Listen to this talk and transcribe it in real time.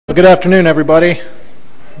Good afternoon, everybody.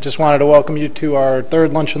 Just wanted to welcome you to our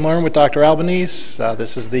third Lunch and Learn with Dr. Albanese.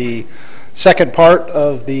 This is the second part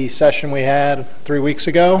of the session we had 3 weeks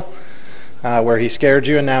ago, where he scared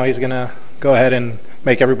you, and now he's going to go ahead and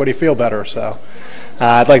make everybody feel better. So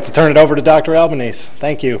I'd like to turn it over to Dr. Albanese.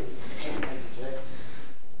 Thank you.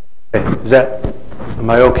 Am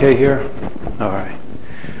I okay here? All right.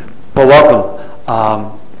 Well,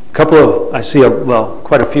 welcome. I see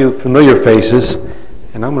quite a few familiar faces.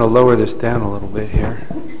 And I'm going to lower this down a little bit here.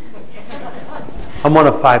 I'm one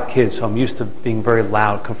of 5 kids, so I'm used to being very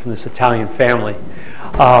loud. Come from this Italian family.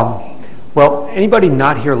 Well, anybody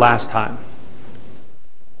not here last time?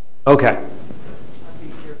 Okay.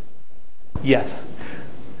 Yes.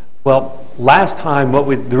 Well, last time,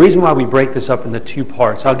 the reason why we break this up into 2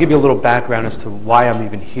 parts, I'll give you a little background as to why I'm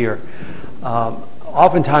even here.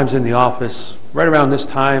 Oftentimes in the office, right around this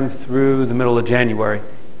time through the middle of January,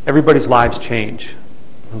 everybody's lives change.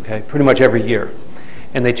 Okay, pretty much every year.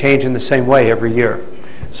 And they change in the same way every year.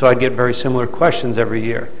 So I'd get very similar questions every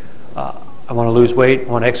year. I want to lose weight, I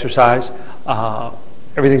want to exercise,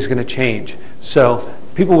 everything's going to change. So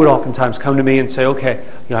people would oftentimes come to me and say, okay,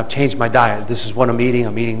 I've changed my diet. This is what I'm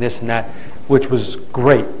eating this and that, which was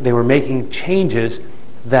great. They were making changes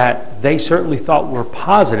that they certainly thought were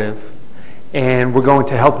positive and were going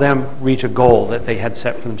to help them reach a goal that they had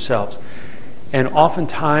set for themselves. And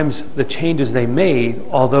oftentimes, the changes they made,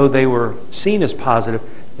 although they were seen as positive,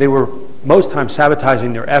 they were most times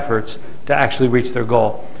sabotaging their efforts to actually reach their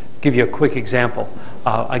goal. I'll give you a quick example.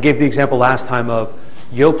 I gave the example last time of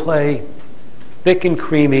Yoplait thick and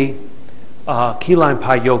creamy key lime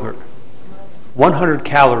pie yogurt. 100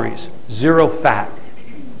 calories, 0 fat.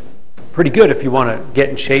 Pretty good if you want to get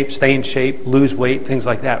in shape, stay in shape, lose weight, things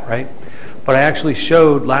like that, right? But I actually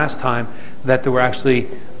showed last time that there were actually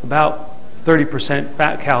about 30%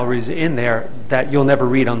 fat calories in there that you'll never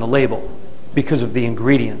read on the label because of the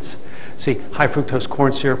ingredients. See, high fructose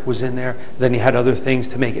corn syrup was in there. Then you had other things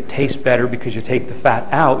to make it taste better because you take the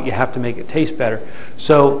fat out, you have to make it taste better.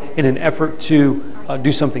 So in an effort to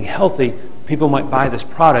do something healthy, people might buy this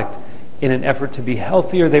product in an effort to be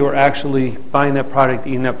healthier. They were actually buying that product,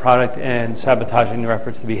 eating that product, and sabotaging their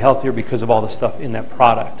efforts to be healthier because of all the stuff in that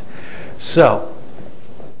product. So,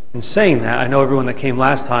 in saying that, I know everyone that came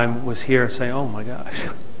last time was here saying, oh my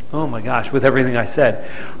gosh, with everything I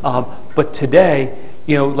said. But today,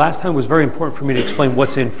 last time was very important for me to explain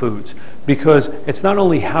what's in foods, because it's not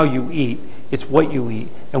only how you eat, it's what you eat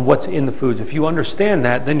and what's in the foods. If you understand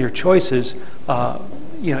that, then your choices,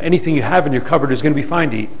 anything you have in your cupboard is going to be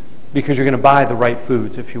fine to eat, because you're going to buy the right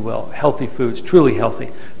foods, if you will, healthy foods, truly healthy,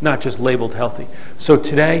 not just labeled healthy. So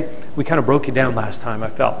today, we kind of broke you down last time, I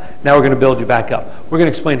felt. Now we're going to build you back up. We're going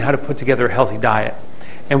to explain how to put together a healthy diet.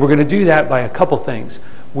 And we're going to do that by a couple things.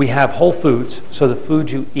 We have whole foods, so the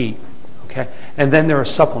foods you eat, okay? And then there are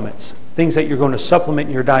supplements, things that you're going to supplement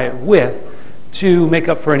your diet with to make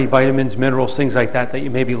up for any vitamins, minerals, things like that you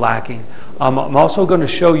may be lacking. I'm also going to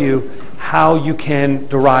show you how you can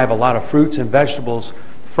derive a lot of fruits and vegetables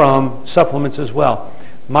from supplements as well.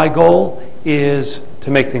 My goal is to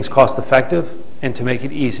make things cost effective and to make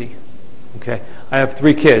it easy. Okay, I have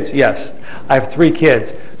 3 kids. Yes, I have 3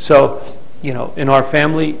 kids. So, in our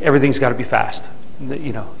family, everything's got to be fast.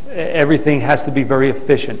 Everything has to be very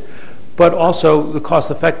efficient. But also the cost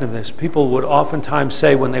effectiveness. People would oftentimes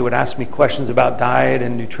say when they would ask me questions about diet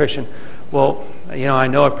and nutrition, well, I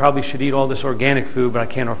know I probably should eat all this organic food, but I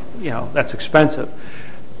can't, that's expensive.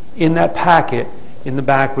 In that packet, in the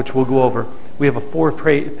back, which we'll go over, we have a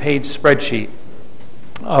 4-page spreadsheet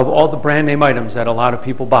of all the brand name items that a lot of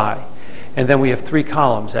people buy. And then we have 3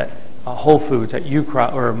 columns at Whole Foods, at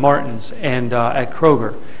Martin's, and at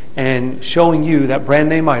Kroger, and showing you that brand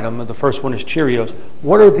name item. The first one is Cheerios.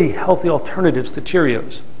 What are the healthy alternatives to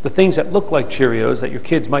Cheerios? The things that look like Cheerios that your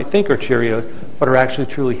kids might think are Cheerios, but are actually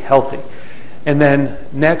truly healthy. And then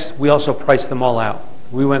next, we also priced them all out.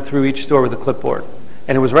 We went through each store with a clipboard.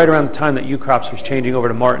 And it was right around the time that U-Crops was changing over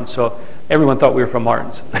to Martin's, so everyone thought we were from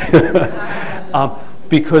Martin's.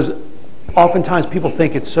 Because oftentimes people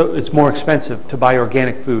think it's more expensive to buy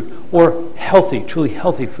organic food or healthy, truly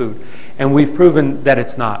healthy food. And we've proven that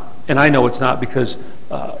it's not. And I know it's not because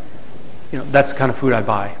that's the kind of food I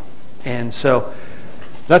buy. And so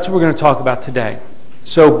that's what we're going to talk about today.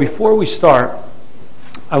 So before we start,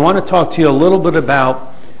 I want to talk to you a little bit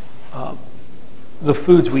about the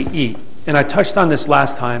foods we eat. And I touched on this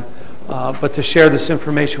last time, but to share this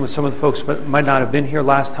information with some of the folks that might not have been here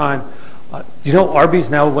last time, Arby's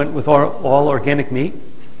now went with all organic meat?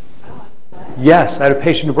 Yes, I had a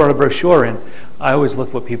patient who brought a brochure in. I always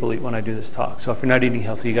look what people eat when I do this talk. So if you're not eating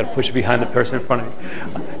healthy, you got to push it behind the person in front of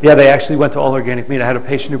you. Yeah, they actually went to all organic meat. I had a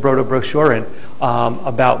patient who brought a brochure in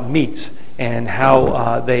about meats and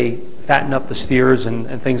how they fatten up the steers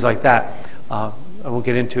and things like that. I won't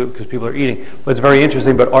get into it because people are eating, but it's very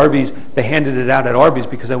interesting. But Arby's, they handed it out at Arby's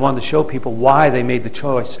because they wanted to show people why they made the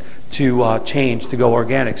choice to change to go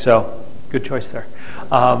organic. So, good choice there.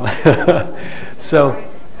 So,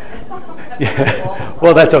 yeah,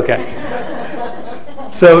 well, that's okay.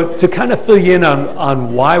 So, to kind of fill you in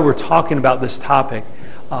on why we're talking about this topic,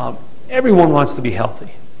 everyone wants to be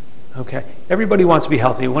healthy. Okay, everybody wants to be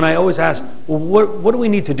healthy. When I always ask, well, what do we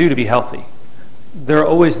need to do to be healthy? There are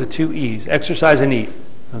always the 2 E's, exercise and eat.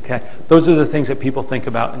 Okay, those are the things that people think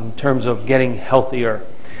about in terms of getting healthier.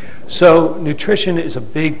 So nutrition is a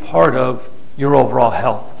big part of your overall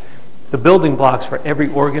health. The building blocks for every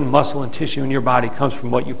organ, muscle, and tissue in your body comes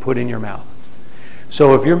from what you put in your mouth.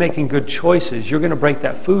 So if you're making good choices, you're going to break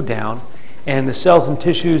that food down, and the cells and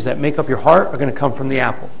tissues that make up your heart are going to come from the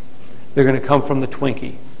apple. They're going to come from the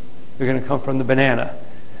Twinkie. They're going to come from the banana.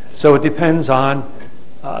 So it depends on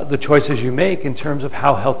the choices you make in terms of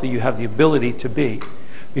how healthy you have the ability to be.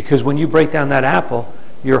 Because when you break down that apple,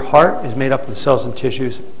 your heart is made up of the cells and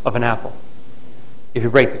tissues of an apple. If you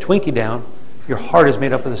break the Twinkie down, your heart is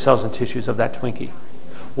made up of the cells and tissues of that Twinkie.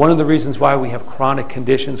 One of the reasons why we have chronic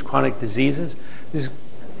conditions, chronic diseases, is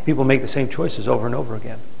people make the same choices over and over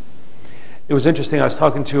again. It was interesting, I was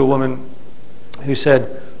talking to a woman who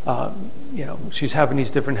said, she's having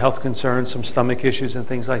these different health concerns, some stomach issues and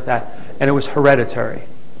things like that, and it was hereditary.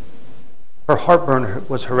 Her heartburn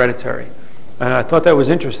was hereditary. And I thought that was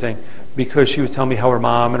interesting because she was telling me how her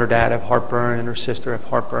mom and her dad have heartburn and her sister have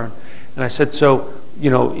heartburn. And I said, so,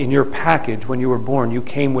 in your package when you were born, you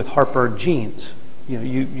came with heartburn genes.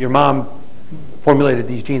 Your mom formulated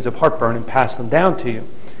these genes of heartburn and passed them down to you.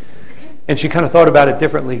 And she kind of thought about it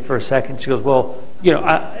differently for a second. She goes, well,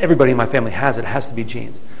 everybody in my family has it. It has to be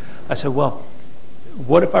genes. I said, well,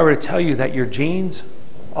 what if I were to tell you that your genes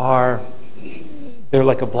they're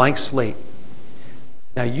like a blank slate.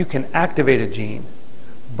 Now, you can activate a gene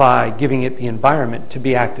by giving it the environment to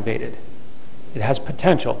be activated. It has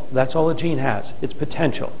potential. That's all a gene has. It's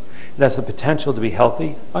potential. It has the potential to be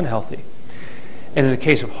healthy, unhealthy. And in the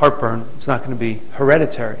case of heartburn, it's not going to be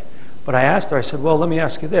hereditary. But I asked her, I said, well, let me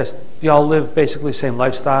ask you this. Do y'all live basically the same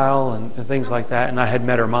lifestyle and things like that? And I had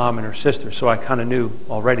met her mom and her sister, so I kind of knew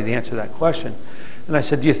already the answer to that question. And I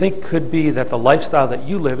said, do you think it could be that the lifestyle that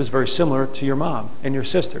you live is very similar to your mom and your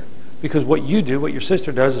sister? Because what you do, what your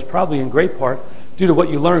sister does, is probably in great part due to what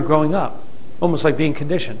you learned growing up, almost like being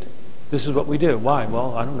conditioned. This is what we do. Why?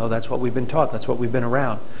 Well, I don't know. That's what we've been taught. That's what we've been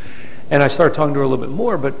around. And I started talking to her a little bit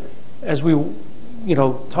more, but as we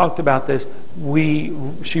talked about this,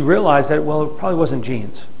 she realized that, well, it probably wasn't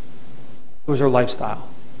genes. It was her lifestyle.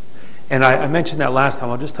 And I mentioned that last time.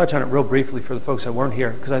 I'll just touch on it real briefly for the folks that weren't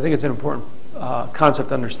here, because I think it's an important concept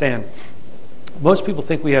to understand. Most people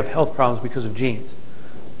think we have health problems because of genes,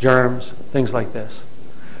 germs, things like this.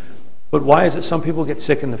 But why is it some people get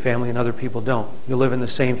sick in the family and other people don't? You live in the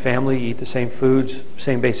same family, you eat the same foods,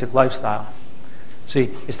 same basic lifestyle. See,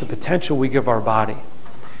 it's the potential we give our body.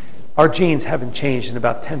 Our genes haven't changed in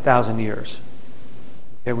about 10,000 years.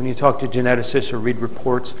 Okay, when you talk to geneticists or read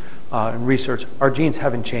reports and research, our genes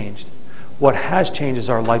haven't changed. What has changed is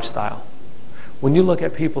our lifestyle. When you look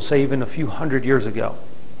at people, say even a few hundred years ago,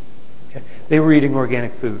 okay, they were eating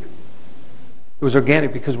organic food. It was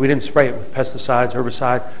organic because we didn't spray it with pesticides,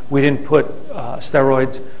 herbicides. We didn't put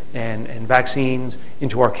steroids and vaccines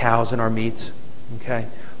into our cows and our meats. Okay,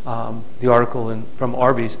 the article from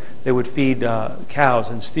Arby's, they would feed cows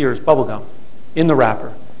and steers bubble gum in the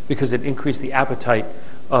wrapper because it increased the appetite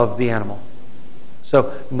of the animal.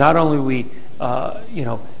 So not only are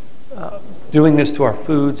we, doing this to our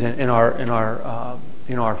foods and in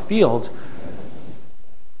our fields,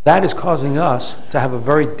 that is causing us to have a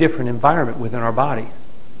very different environment within our body.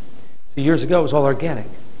 So years ago, it was all organic.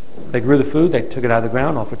 They grew the food, they took it out of the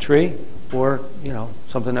ground off a tree, or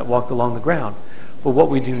something that walked along the ground. But what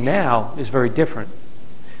we do now is very different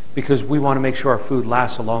because we want to make sure our food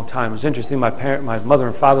lasts a long time. It was interesting. My mother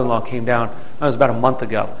and father-in-law came down. That was about a month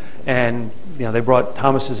ago, and they brought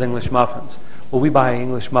Thomas's English muffins. Well, we buy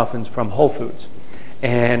English muffins from Whole Foods,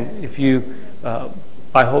 and if you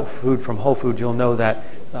buy food from Whole Foods, you'll know that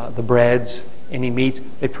the breads, any meats,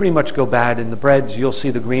 they pretty much go bad. In the breads, you'll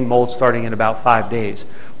see the green mold starting in about 5 days.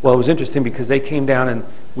 Well, it was interesting because they came down and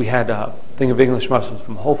we had a thing of English muffins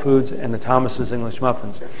from Whole Foods and the Thomas's English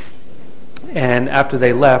muffins. And after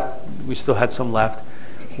they left, we still had some left.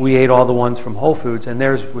 We ate all the ones from Whole Foods, and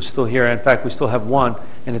theirs was still here. In fact, we still have one,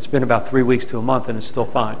 and it's been about 3 weeks to a month, and it's still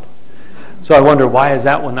fine. So I wonder, why is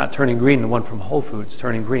that one not turning green, the one from Whole Foods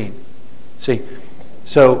turning green? See,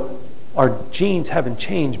 so our genes haven't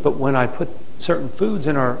changed, but when I put certain foods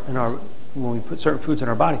when we put certain foods in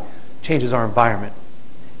our body, it changes our environment.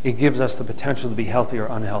 It gives us the potential to be healthy or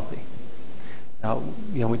unhealthy. Now,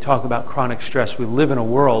 we talk about chronic stress. We live in a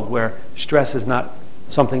world where stress is not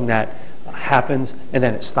something that happens and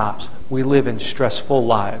then it stops. We live in stressful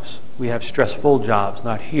lives. We have stressful jobs,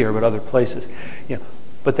 not here, but other places.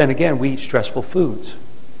 But then again, we eat stressful foods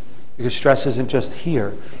because stress isn't just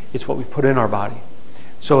here. It's what we put in our body.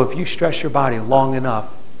 So if you stress your body long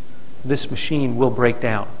enough, this machine will break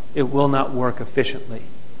down. It will not work efficiently.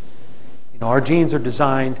 Our genes are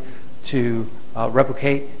designed to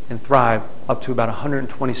replicate and thrive up to about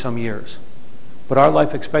 120 some years. But our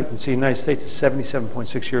life expectancy in the United States is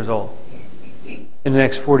 77.6 years old. In the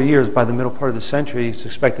next 40 years, by the middle part of the century, it's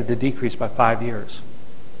expected to decrease by 5 years.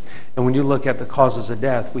 And when you look at the causes of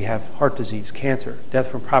death, we have heart disease, cancer, death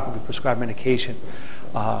from properly prescribed medication,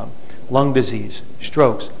 lung disease,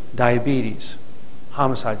 strokes, diabetes,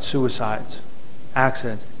 homicides, suicides,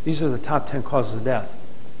 accidents. These are the top 10 causes of death.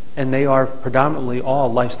 And they are predominantly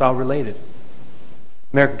all lifestyle related.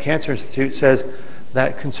 American Cancer Institute says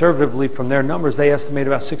that conservatively from their numbers, they estimate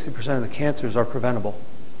about 60% of the cancers are preventable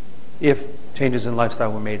if changes in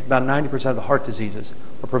lifestyle were made. About 90% of the heart diseases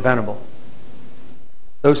are preventable.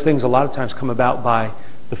 Those things a lot of times come about by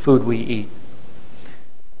the food we eat.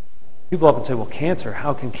 People often say, well, cancer,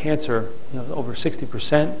 how can cancer, over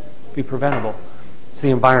 60% be preventable? It's the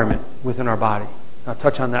environment within our body. I'll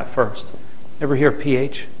touch on that first. Ever hear of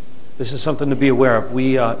pH? This is something to be aware of.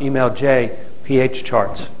 We email Jay pH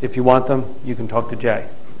charts. If you want them, you can talk to Jay.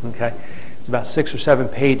 Okay? It's about 6 or 7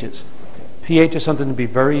 pages. pH is something to be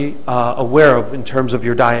very aware of in terms of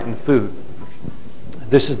your diet and food.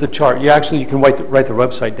 This is the chart. You can write the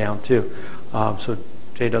website down too, so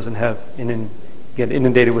Jay doesn't get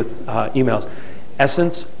inundated with emails.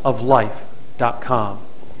 Essenceoflife.com.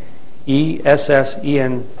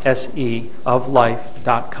 ESSENSE of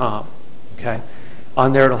life.com. Okay?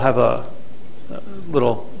 On there it'll have a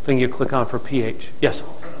little thing you click on for pH. Yes?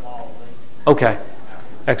 Okay.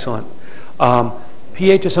 Excellent.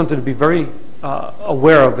 pH is something to be very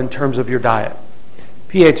aware of in terms of your diet.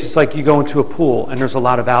 pH is like you go into a pool and there's a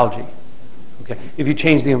lot of algae. Okay? If you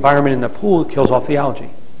change the environment in the pool, it kills off the algae.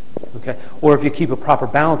 Okay? Or if you keep a proper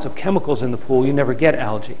balance of chemicals in the pool, you never get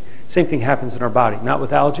algae. Same thing happens in our body. Not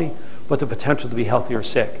with algae, but the potential to be healthy or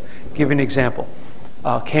sick. I'll give you an example.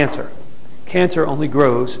 Cancer. Cancer only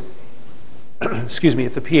grows, excuse me,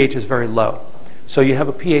 if the pH is very low. So you have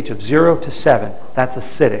a pH of 0 to 7. That's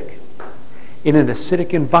acidic. In an acidic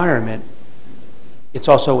environment, it's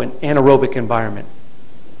also an anaerobic environment.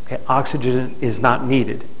 Okay? Oxygen is not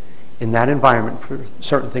needed in that environment for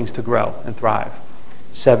certain things to grow and thrive.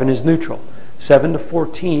 7 is neutral. 7 to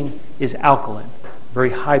 14 is alkaline, very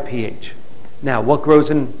high pH. Now, what grows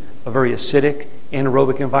in a very acidic,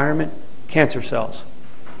 anaerobic environment? Cancer cells.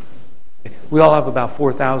 We all have about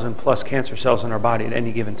 4,000 plus cancer cells in our body at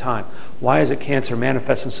any given time. Why is it cancer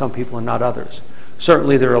manifests in some people and not others?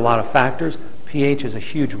 Certainly there are a lot of factors. pH is a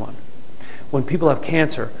huge one. When people have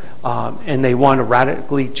cancer and they want to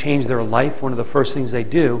radically change their life, one of the first things they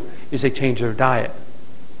do is they change their diet.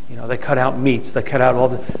 They cut out meats, they cut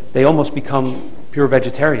out they almost become pure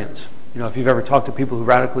vegetarians. If you've ever talked to people who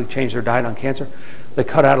radically change their diet on cancer, they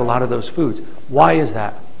cut out a lot of those foods. Why is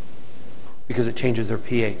that? Because it changes their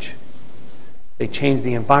pH. They change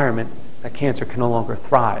the environment that cancer can no longer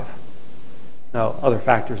thrive. Now, other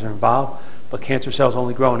factors are involved, but cancer cells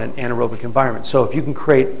only grow in an anaerobic environment. So if you can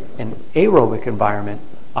create an aerobic environment,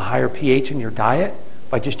 a higher pH in your diet,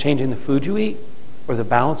 by just changing the food you eat or the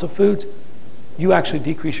balance of foods, you actually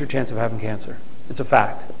decrease your chance of having cancer. It's a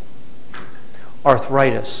fact.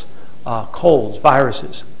 Arthritis, colds,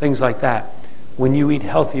 viruses, things like that. When you eat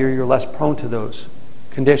healthier, you're less prone to those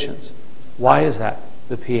conditions. Why is that?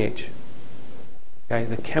 The pH. Okay,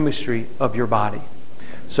 the chemistry of your body.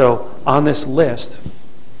 So on this list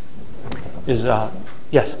is,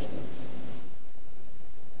 yes?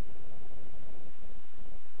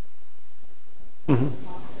 Mm-hmm.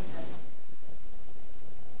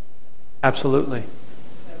 Absolutely.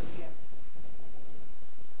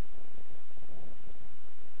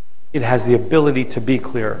 It has the ability to be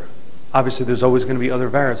clearer. Obviously, there's always going to be other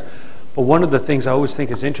variants. But one of the things I always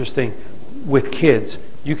think is interesting with kids,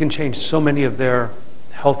 you can change so many of their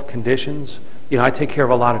health conditions. I take care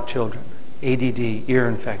of a lot of children. ADD, ear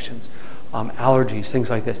infections, allergies, things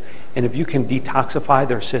like this. And if you can detoxify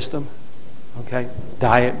their system, okay,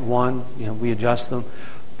 diet one, we adjust them.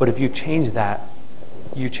 But if you change that,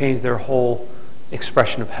 you change their whole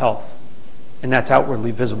expression of health. And that's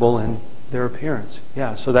outwardly visible in their appearance.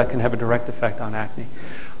 Yeah, so that can have a direct effect on acne.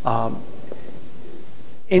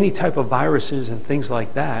 Any type of viruses and things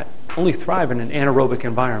like that only thrive in an anaerobic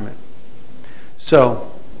environment. So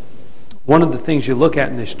one of the things you look at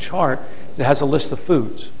in this chart, it has a list of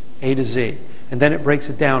foods, A to Z, and then it breaks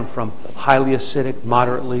it down from highly acidic,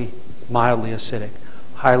 moderately, mildly acidic,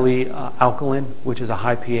 highly alkaline, which is a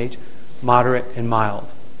high pH, moderate, and mild.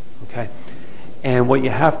 Okay? And what you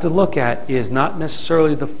have to look at is not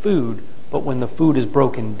necessarily the food, but when the food is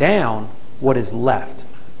broken down, what is left.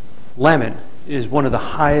 Lemon is one of the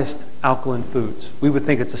highest alkaline foods. We would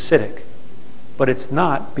think it's acidic, but it's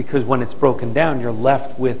not, because when it's broken down, you're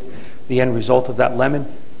left with the end result of that lemon.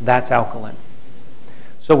 That's alkaline.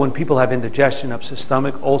 So when people have indigestion, upset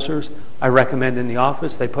stomach, ulcers, I recommend in the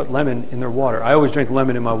office they put lemon in their water. I always drink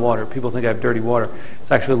lemon in my water. People think I have dirty water.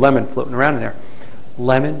 It's actually lemon floating around in there.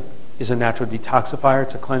 Lemon is a natural detoxifier.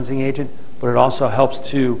 It's a cleansing agent, but it also helps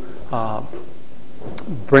to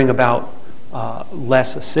bring about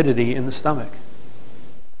less acidity in the stomach.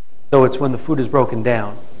 So it's when the food is broken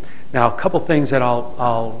down. Now, a couple things that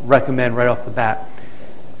I'll recommend right off the bat.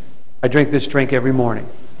 I drink this drink every morning.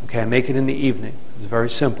 Okay, I make it in the evening. It's very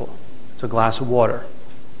simple. It's a glass of water,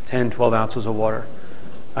 10, 12 ounces of water.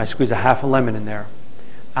 I squeeze a half a lemon in there.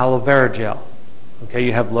 Aloe vera gel. Okay,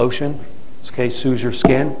 you have lotion. This case soothes your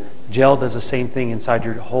skin. Gel does the same thing inside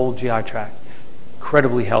your whole GI tract.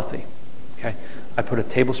 Incredibly healthy. Okay, I put a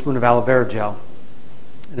tablespoon of aloe vera gel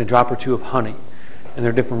and a drop or two of honey. And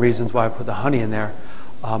there are different reasons why I put the honey in there.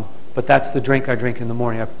 But that's the drink I drink in the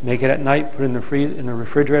morning. I make it at night, put it in the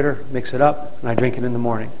refrigerator, mix it up, and I drink it in the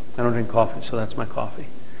morning. I don't drink coffee, so that's my coffee.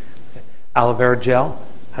 Okay. Aloe vera gel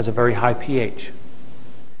has a very high pH.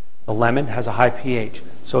 The lemon has a high pH.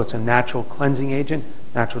 So it's a natural cleansing agent,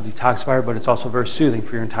 natural detoxifier, but it's also very soothing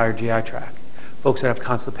for your entire GI tract. Folks that have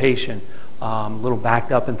constipation, a little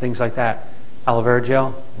backed up and things like that, aloe vera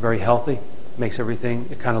gel, very healthy, makes everything,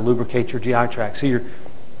 it kind of lubricates your GI tract. So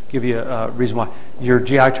give you a reason why. Your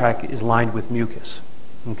GI tract is lined with mucus,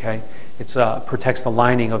 okay? It protects the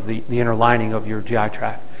lining of the inner lining of your GI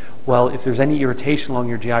tract. Well, if there's any irritation along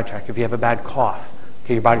your GI tract, if you have a bad cough,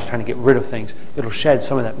 okay, your body's trying to get rid of things, it'll shed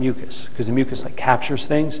some of that mucus, because the mucus like captures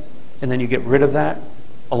things, and then you get rid of that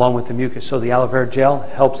along with the mucus. So the aloe vera gel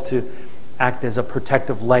helps to act as a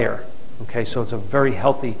protective layer, okay? So it's a very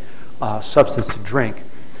healthy substance to drink.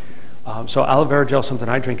 So aloe vera gel is something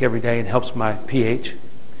I drink every day and helps my pH,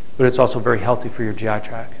 but it's also very healthy for your GI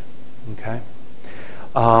tract. Okay.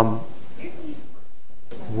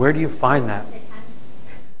 Where do you find that?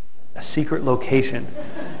 A secret location.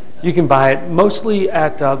 You can buy it mostly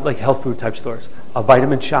at like health food type stores. A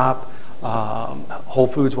Vitamin Shop, Whole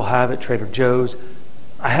Foods will have it, Trader Joe's.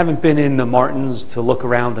 I haven't been in the Martins to look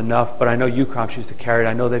around enough, but I know U-Crops used to carry it.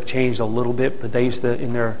 I know they've changed a little bit, but they used to,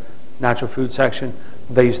 in their natural food section,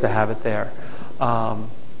 they used to have it there.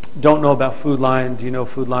 Don't know about Food Lion. Do you know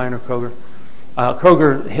Food Lion or Kroger?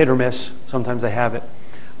 Kroger, hit or miss. Sometimes they have it.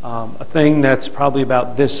 A thing that's probably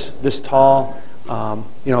about this tall,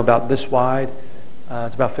 about this wide.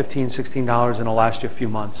 It's about $15, $16, and it'll last you a few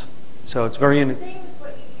months. So it's very.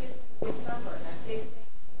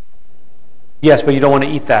 Yes, but you don't want to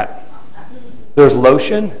eat that. There's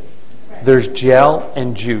lotion, there's gel,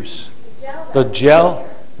 and juice. The gel.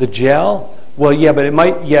 Well, yeah, but it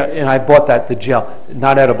might. Yeah, and I bought that. The gel,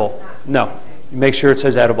 not edible. No, make sure it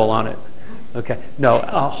says edible on it. Okay. No,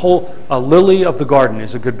 Lily of the Garden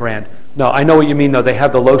is a good brand. No, I know what you mean though. They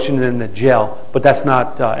have the lotion and the gel, but that's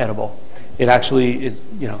not edible. It actually is,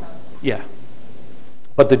 yeah.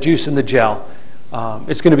 But the juice and the gel,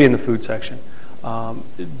 it's going to be in the food section.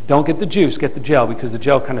 Don't get the juice, get the gel, because the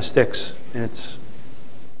gel kind of sticks and it's a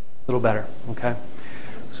little better. Okay.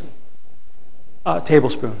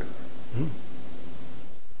 Tablespoon. Mm-hmm.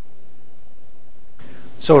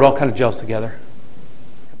 So it all kind of gels together.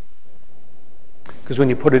 Because when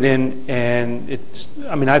you put it in, and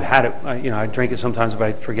I've had it, I drink it sometimes if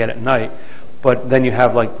I forget at night, but then you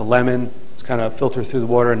have like the lemon, it's kind of filtered through the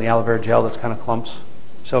water, and the aloe vera gel that's kind of clumps,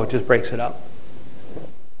 so it just breaks it up.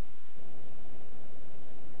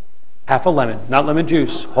 Half a lemon, not lemon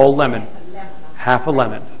juice, whole lemon. Half a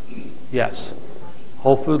lemon, yes.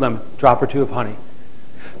 Whole food lemon, drop or two of honey.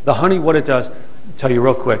 The honey, what it does, I'll tell you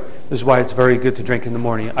real quick, this is why it's very good to drink in the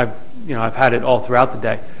morning. I've had it all throughout the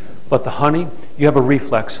day. But the honey, you have a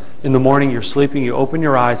reflex. In the morning, you're sleeping, you open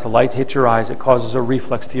your eyes, the light hits your eyes, it causes a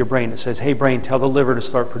reflex to your brain. It says, hey brain, tell the liver to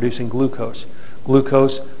start producing glucose. Take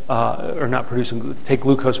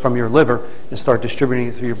glucose from your liver and start distributing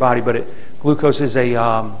it through your body. But glucose is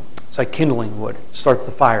it's like kindling wood. It starts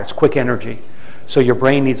the fire, it's quick energy. So your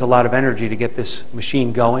brain needs a lot of energy to get this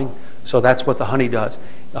machine going. So that's what the honey does.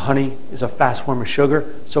 The honey is a fast form of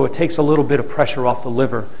sugar, so it takes a little bit of pressure off the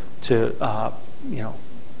liver to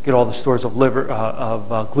get all the stores of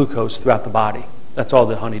glucose throughout the body. That's all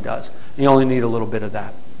the honey does. And you only need a little bit of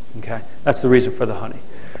that. Okay, that's the reason for the honey.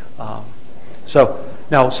 So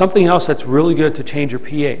now something else that's really good to change your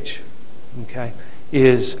pH, okay,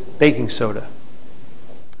 is baking soda.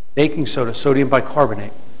 Baking soda, sodium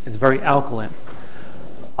bicarbonate. It's very alkaline.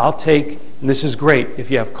 I'll take, and this is great if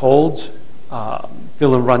you have colds,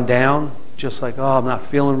 feeling run down, just like, oh, I'm not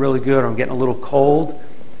feeling really good, or I'm getting a little cold.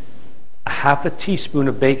 A half a teaspoon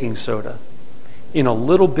of baking soda in a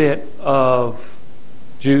little bit of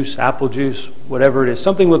juice, apple juice, whatever it is,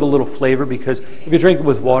 something with a little flavor, because if you drink it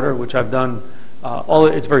with water, which I've done,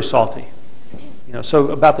 it's very salty. So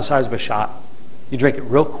about the size of a shot. You drink it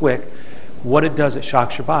real quick. What it does, it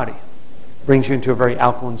shocks your body, brings you into a very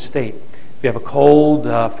alkaline state. If you have a cold,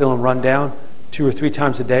 feeling run down, 2 or 3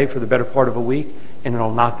 times a day for the better part of a week, and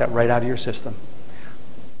it'll knock that right out of your system.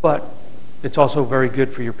 But it's also very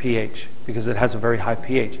good for your pH because it has a very high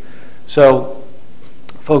pH. So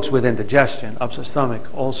folks with indigestion, upset stomach,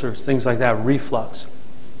 ulcers, things like that, reflux,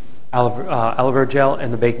 aloe vera gel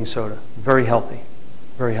and the baking soda, very healthy,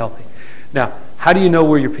 very healthy. Now, how do you know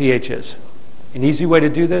where your pH is? An easy way to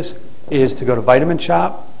do this is to go to Vitamin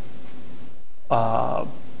Shop.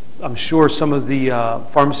 I'm sure some of the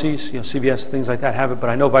pharmacies, CVS, things like that have it, but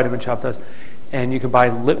I know Vitamin Shop does. And you can buy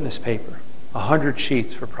litmus paper, 100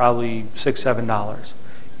 sheets for probably $6, $7.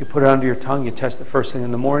 You put it under your tongue, you test it first thing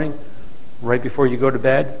in the morning, right before you go to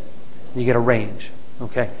bed, and you get a range,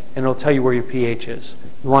 okay? And it'll tell you where your pH is.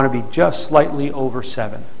 You want to be just slightly over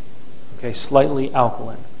 7, okay? Slightly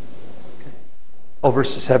alkaline. Okay. Over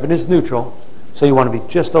 7 is neutral, so you want to be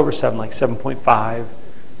just over 7, like 7.5,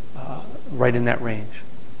 right in that range.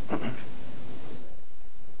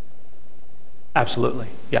 Absolutely,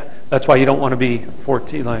 yeah. That's why you don't want to be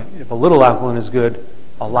 14. Like if a little alkaline is good,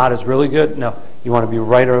 a lot is really good. No, you want to be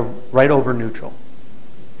right over neutral.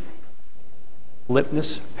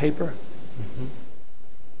 Litmus paper.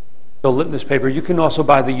 So litmus paper, you can also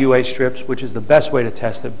buy the UA strips, which is the best way to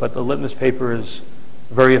test it, but the litmus paper is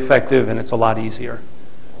very effective and it's a lot easier.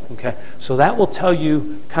 Okay, so that will tell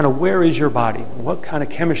you kind of where is your body, what kind of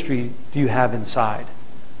chemistry do you have inside.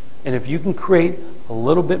 And if you can create a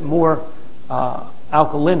little bit more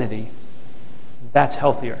alkalinity, that's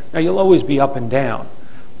healthier. Now you'll always be up and down,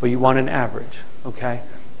 but you want an average, okay?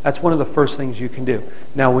 That's one of the first things you can do.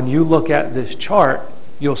 Now when you look at this chart,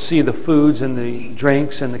 you'll see the foods and the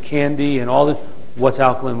drinks and the candy and all the, what's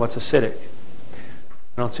alkaline, what's acidic.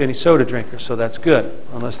 I don't see any soda drinkers, so that's good,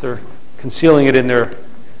 unless they're concealing it in their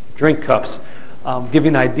drink cups. Give you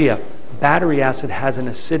an idea, battery acid has an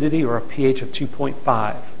acidity or a pH of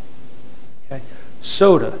 2.5. Okay?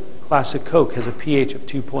 Soda, classic Coke, has a pH of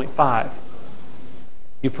 2.5.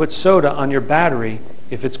 You put soda on your battery,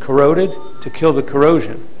 if it's corroded, to kill the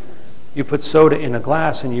corrosion. You put soda in a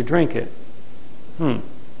glass and you drink it.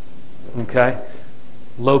 Okay?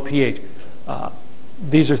 Low pH.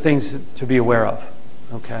 These are things to be aware of.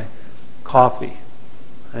 Okay? Coffee.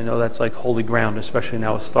 I know that's like holy ground, especially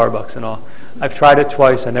now with Starbucks and all. I've tried it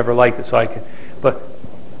twice. I never liked it, so I can. But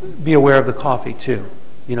be aware of the coffee too.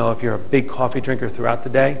 If you're a big coffee drinker throughout the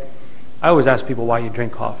day, I always ask people why you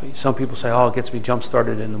drink coffee. Some people say, oh, it gets me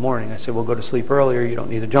jump-started in the morning. I say, well, go to sleep earlier. You don't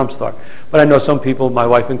need a jump start. But I know some people, my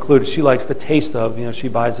wife included, she likes the taste of, she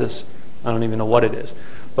buys this, I don't even know what it is,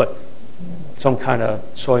 but some kind of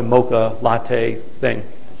soy mocha latte thing.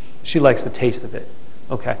 She likes the taste of it,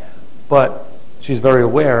 okay? But she's very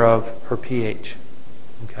aware of her pH,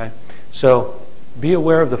 okay? So be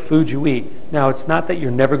aware of the foods you eat. Now, it's not that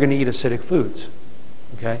you're never going to eat acidic foods,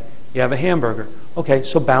 okay? You have a hamburger. Okay,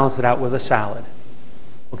 so balance it out with a salad.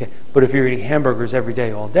 Okay, but if you're eating hamburgers every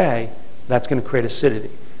day, all day, that's going to create acidity.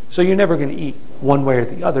 So you're never going to eat one way or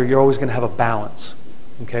the other. You're always going to have a balance.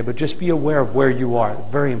 Okay, but just be aware of where you are.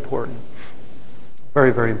 Very important.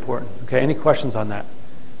 Very, very important. Okay, any questions on that?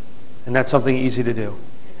 And that's something easy to do.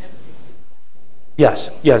 Yes,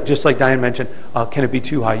 just like Diane mentioned, can it be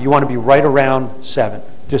too high? You want to be right around 7,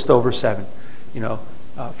 just over 7.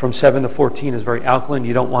 From 7 to 14 is very alkaline.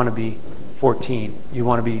 You don't want to be 14. You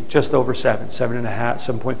want to be just over 7, 7.5,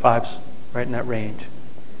 7.5, right in that range.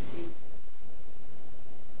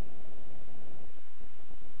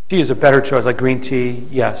 Tea is a better choice, like green tea.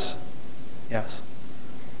 Yes.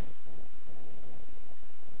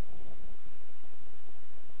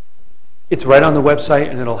 It's right on the website,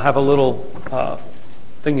 and it'll have a little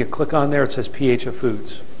thing you click on there. It says pH of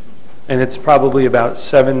foods. And it's probably about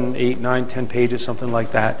 7, 8, 9, 10 pages, something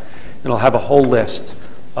like that. And it'll have a whole list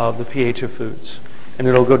of the pH of foods. And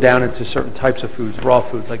it'll go down into certain types of foods, raw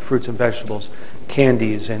foods like fruits and vegetables,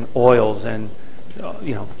 candies and oils, and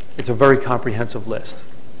it's a very comprehensive list.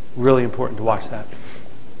 Really important to watch that.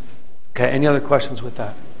 Okay, any other questions with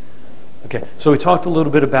that? Okay, so we talked a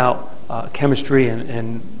little bit about chemistry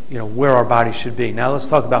and where our bodies should be. Now let's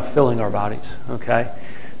talk about filling our bodies, okay?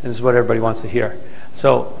 And this is what everybody wants to hear.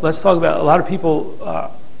 So let's talk about, a lot of people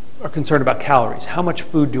are concerned about calories. How much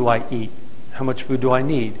food do I eat? How much food do I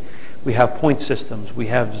need? We have point systems, we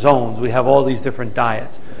have zones, we have all these different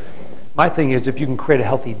diets. My thing is, if you can create a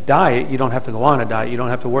healthy diet, you don't have to go on a diet. You don't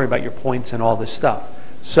have to worry about your points and all this stuff.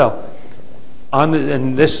 So,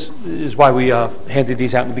 and this is why we handed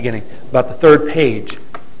these out in the beginning. About the third page,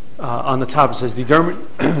 on the top it says,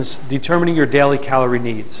 determining your daily calorie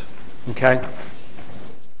needs. Okay?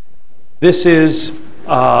 This is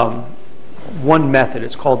one method.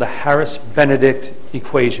 It's called the Harris-Benedict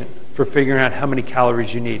equation for figuring out how many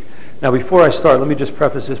calories you need. Now, before I start, let me just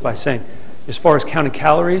preface this by saying, as far as counting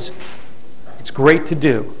calories, it's great to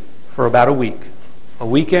do for about a week. A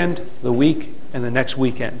weekend, the week, and the next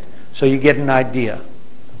weekend. So you get an idea.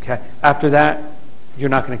 Okay? After that, you're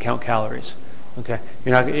not going to count calories. Okay?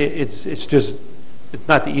 You're not. It's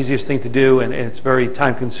not the easiest thing to do, and it's very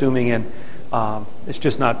time consuming, and it's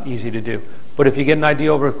just not easy to do. But if you get an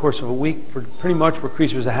idea over the course of a week, for pretty much we're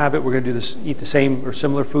creatures of habit, we're going to do this, eat the same or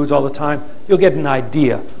similar foods all the time, you'll get an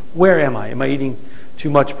idea. Where am I? Am I eating too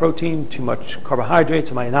much protein, too much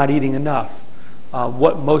carbohydrates? Am I not eating enough?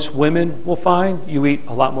 What most women will find, you eat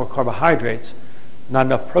a lot more carbohydrates, not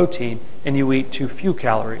enough protein, and you eat too few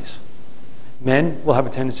calories. Men will have a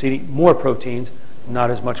tendency to eat more proteins,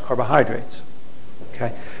 not as much carbohydrates.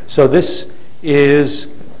 Okay? So this is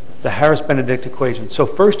the Harris-Benedict equation. So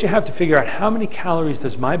first you have to figure out how many calories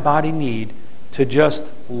does my body need to just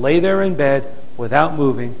lay there in bed without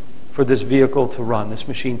moving for this vehicle to run, this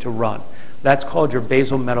machine to run. That's called your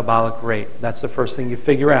basal metabolic rate. That's the first thing you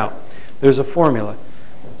figure out. There's a formula.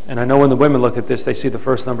 And I know when the women look at this, they see the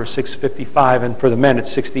first number 655, and for the men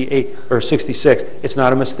it's 68 or 66. It's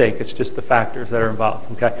not a mistake. It's just the factors that are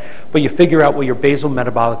involved. Okay? But you figure out what your basal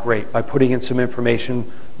metabolic rate by putting in some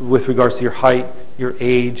information with regards to your height, your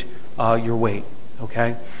age, your weight.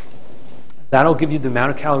 Okay? That'll give you the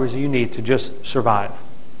amount of calories that you need to just survive.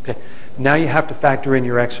 Okay? Now you have to factor in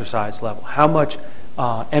your exercise level. How much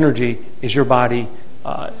energy is your body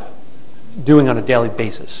doing on a daily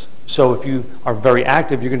basis? So if you are very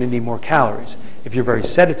active, you're going to need more calories. If you're very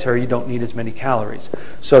sedentary, you don't need as many calories.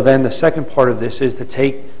 So then the second part of this is to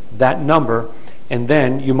take that number and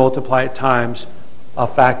then you multiply it times a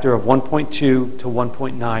factor of 1.2 to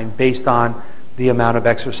 1.9 based on the amount of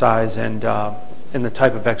exercise and the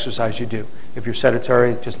type of exercise you do. If you're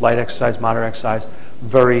sedentary, just light exercise, moderate exercise,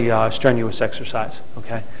 very strenuous exercise.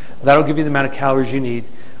 Okay, that'll give you the amount of calories you need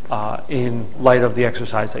in light of the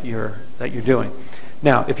exercise that you're doing.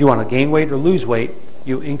 Now, if you want to gain weight or lose weight,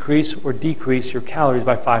 you increase or decrease your calories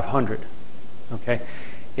by 500. Okay,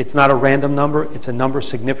 it's not a random number; it's a number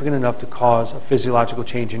significant enough to cause a physiological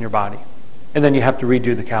change in your body, and then you have to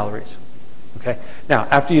redo the calories. Okay. Now,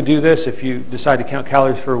 after you do this, if you decide to count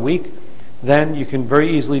calories for a week, then you can very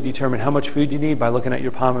easily determine how much food you need by looking at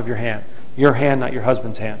your palm of your hand. Your hand, not your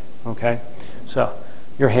husband's hand. Okay? So,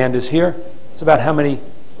 your hand is here. It's about how many,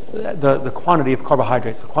 the quantity of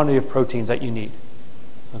carbohydrates, the quantity of proteins that you need.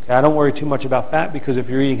 Okay? I don't worry too much about fat because if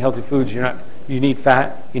you're eating healthy foods, you need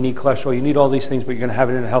fat, you need cholesterol, you need all these things, but you're going to have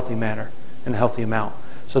it in a healthy manner, in a healthy amount.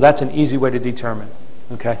 So that's an easy way to determine.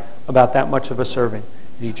 Okay? About that much of a serving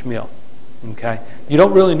at each meal. Okay? You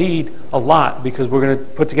don't really need a lot because we're going to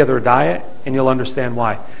put together a diet and you'll understand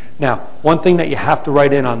why. Now, one thing that you have to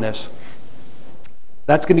write in on this,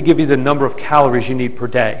 that's going to give you the number of calories you need per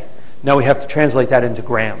day. Now we have to translate that into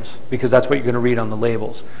grams because that's what you're going to read on the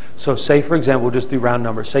labels. So say, for example, we'll just do round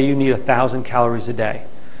numbers. Say you need 1,000 calories a day.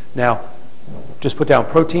 Now, just put down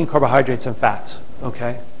protein, carbohydrates, and fats.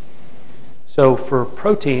 Okay? So for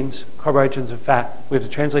proteins, carbohydrates, and fat, we have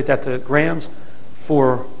to translate that to grams.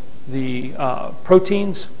 For the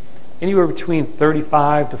proteins, anywhere between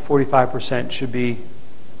 35 to 45% should be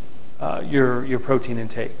your protein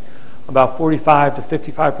intake. About 45 to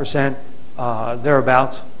 55%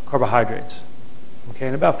 thereabouts carbohydrates. Okay,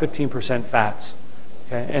 and about 15% fats.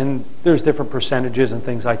 Okay, and there's different percentages and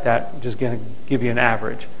things like that. I'm just going to give you an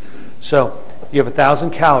average. So you have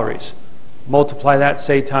 1,000 calories. Multiply that,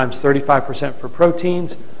 say, times 35% for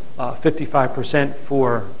proteins, 55%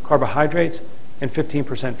 for carbohydrates, and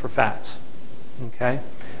 15% for fats. Okay?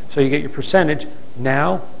 So you get your percentage.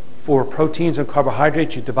 Now, for proteins and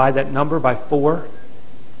carbohydrates, you divide that number by 4.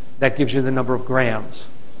 That gives you the number of grams.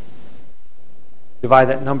 Divide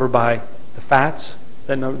that number by the fats,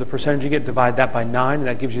 that number, the percentage you get, divide that by 9, and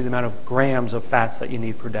that gives you the amount of grams of fats that you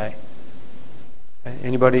need per day. Okay.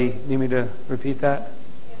 Anybody need me to repeat that?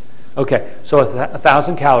 Okay, so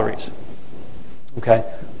 1,000 calories. Okay,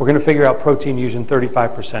 we're going to figure out protein using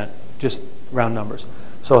 35%, just round numbers.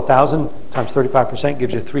 So 1,000 times 35%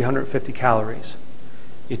 gives you 350 calories.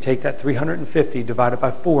 You take that 350, divide it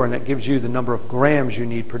by 4, and that gives you the number of grams you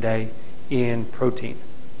need per day in protein.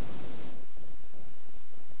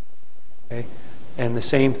 Okay, and the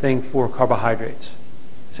same thing for carbohydrates.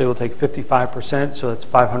 So we'll take 55%, so that's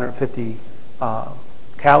 550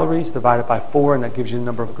 calories, divided by 4, and that gives you the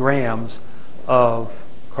number of grams of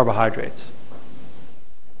carbohydrates.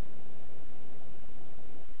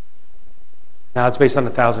 Now it's based on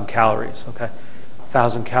 1,000 calories, okay?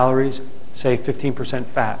 1,000 calories, say 15%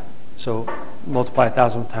 fat. So multiply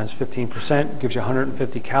 1,000 times 15%, gives you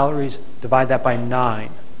 150 calories. Divide that by 9.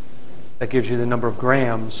 That gives you the number of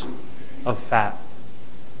grams of fat.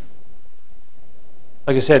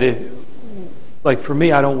 Like I said, like for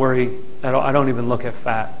me, I don't worry. I don't even look at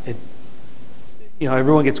fat.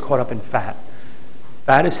 Everyone gets caught up in fat.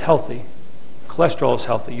 Fat is healthy. Cholesterol is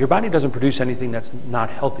healthy. Your body doesn't produce anything that's not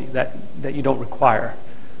healthy, that you don't require.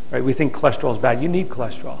 Right? We think cholesterol is bad. You need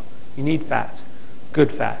cholesterol. You need fats,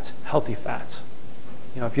 good fats, healthy fats.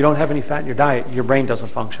 If you don't have any fat in your diet, your brain doesn't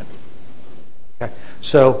function. Okay?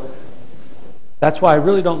 So that's why I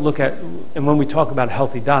really don't look at, and when we talk about a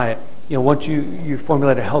healthy diet, once you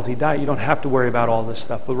formulate a healthy diet, you don't have to worry about all this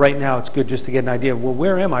stuff. But right now, it's good just to get an idea of, well,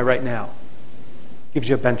 where am I right now? Gives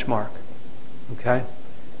you a benchmark. Okay?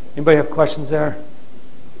 Anybody have questions there?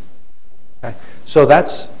 Okay. So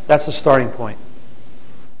that's the starting point.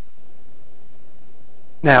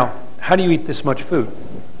 Now, how do you eat this much food?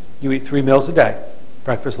 You eat 3 meals a day,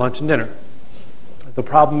 breakfast, lunch, and dinner. The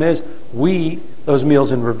problem is we eat those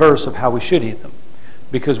meals in reverse of how we should eat them,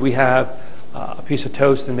 because we have a piece of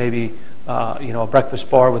toast and maybe a breakfast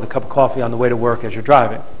bar with a cup of coffee on the way to work as you're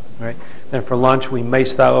driving. Right? Then for lunch, we may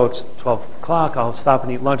stop. It's 12 o'clock. I'll stop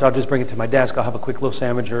and eat lunch. I'll just bring it to my desk. I'll have a quick little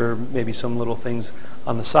sandwich or maybe some little things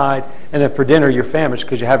on the side. And then for dinner, you're famished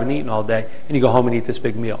because you haven't eaten all day, and you go home and eat this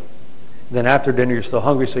big meal. Then after dinner, you're still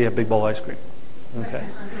hungry, so you have a big bowl of ice cream. Okay.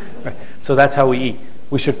 Right. So that's how we eat.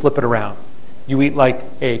 We should flip it around. You eat like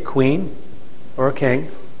a queen or a king,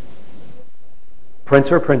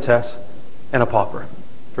 prince or princess, and a pauper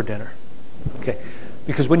for dinner. Okay.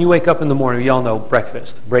 Because when you wake up in the morning, we all know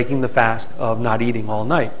breakfast, breaking the fast of not eating all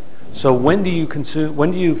night. So when do you consume?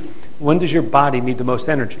 When does your body need the most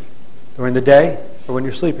energy? During the day or when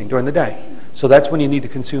you're sleeping? During the day. So that's when you need to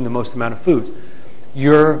consume the most amount of food.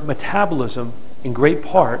 Your metabolism, in great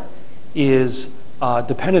part, is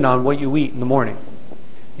dependent on what you eat in the morning.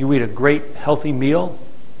 You eat a great healthy meal,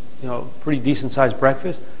 pretty decent sized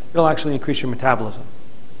breakfast, it'll actually increase your metabolism.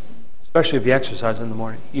 Especially if you exercise in the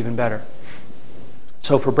morning, even better.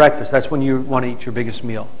 So for breakfast, that's when you want to eat your biggest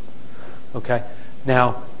meal. Okay?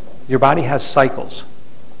 Now, your body has cycles.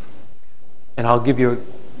 And I'll give you,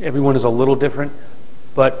 everyone is a little different,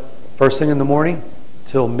 but first thing in the morning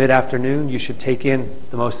till mid-afternoon, you should take in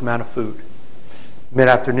the most amount of food.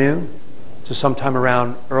 Mid-afternoon to sometime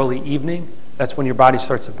around early evening, that's when your body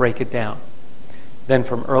starts to break it down. Then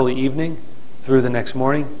from early evening through the next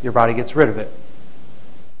morning, your body gets rid of it.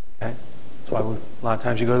 Okay? That's why a lot of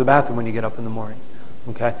times you go to the bathroom when you get up in the morning.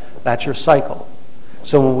 Okay? That's your cycle.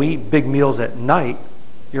 So when we eat big meals at night,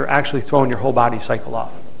 you're actually throwing your whole body cycle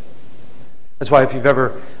off. That's why if you've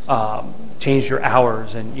ever changed your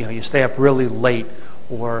hours and you stay up really late,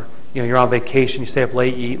 or you're on vacation, you stay up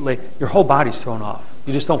late, you eat late, your whole body's thrown off.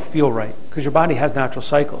 You just don't feel right because your body has natural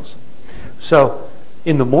cycles. So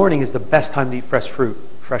in the morning is the best time to eat fresh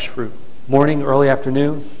fruit. Morning, early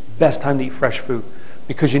afternoon, best time to eat fresh fruit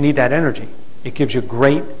because you need that energy. It gives you a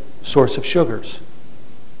great source of sugars.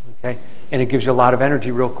 Okay? And it gives you a lot of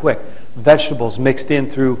energy real quick. Vegetables mixed in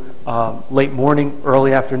through late morning,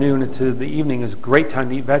 early afternoon into the evening is a great time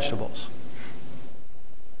to eat vegetables.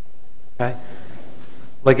 Okay?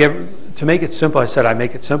 To make it simple, I said I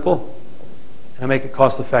make it simple and I make it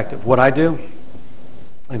cost effective. What I do,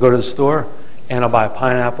 I go to the store and I'll buy a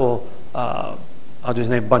pineapple, I'll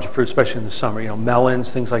just name a bunch of fruits, especially in the summer,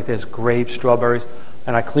 melons, things like this, grapes, strawberries,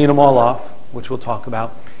 and I clean them all off, which we'll talk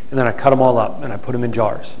about, and then I cut them all up and I put them in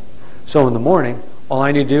jars. So in the morning, all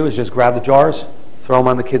I need to do is just grab the jars, throw them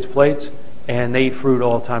on the kids' plates, and they eat fruit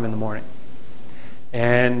all the time in the morning.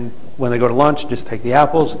 And when they go to lunch, just take the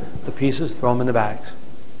apples, the pieces, throw them in the bags.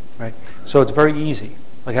 Right? So it's very easy.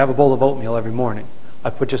 Like I have a bowl of oatmeal every morning. I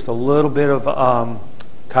put just a little bit of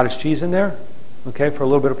cottage cheese in there, okay, for a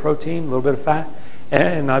little bit of protein, a little bit of fat.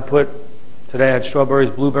 And today I had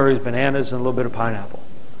strawberries, blueberries, bananas, and a little bit of pineapple.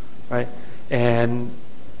 Right? And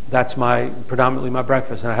that's predominantly my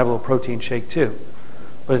breakfast. And I have a little protein shake too.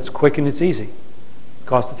 But it's quick and it's easy,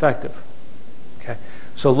 cost effective. Okay,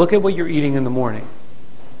 so look at what you're eating in the morning.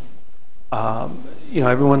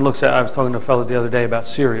 Everyone looks at, I was talking to a fellow the other day about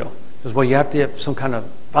cereal. He goes, well, you have to have some kind of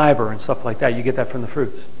fiber and stuff like that. You get that from the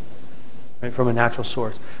fruits, right, from a natural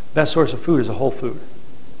source. Best source of food is a whole food.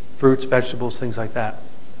 Fruits, vegetables, things like that.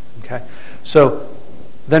 Okay, so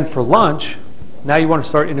then for lunch, now you want to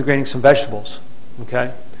start integrating some vegetables.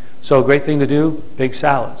 Okay, so a great thing to do, big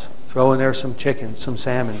salads. Throw in there some chicken, some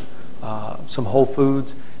salmon, some whole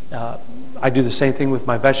foods. I do the same thing with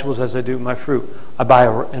my vegetables as I do with my fruit. I buy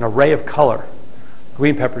an array of color,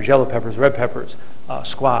 green peppers, yellow peppers, red peppers,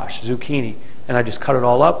 squash, zucchini, and I just cut it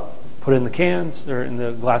all up, put it in the cans or in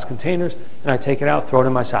the glass containers, and I take it out, throw it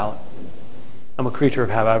in my salad. I'm a creature of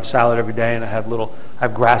habit. I have salad every day, and I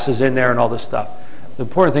have grasses in there and all this stuff. The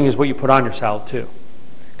important thing is what you put on your salad too,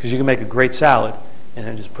 because you can make a great salad and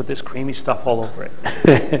then just put this creamy stuff all over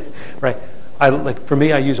it. Right? For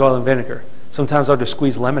me, I use oil and vinegar. Sometimes I'll just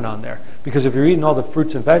squeeze lemon on there, because if you're eating all the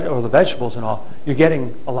fruits and or the vegetables and all, you're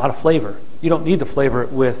getting a lot of flavor. You don't need to flavor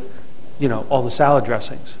it with, all the salad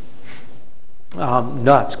dressings.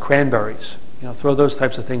 Nuts, cranberries, throw those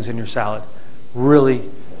types of things in your salad. Really,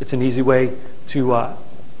 it's an easy way to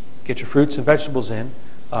get your fruits and vegetables in,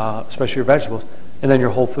 especially your vegetables, and then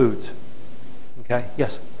your whole foods. Okay?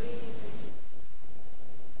 Yes?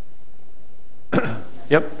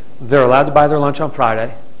 Yep. They're allowed to buy their lunch on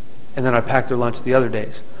Friday, and then I pack their lunch the other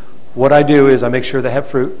days. What I do is I make sure they have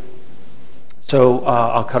fruit. So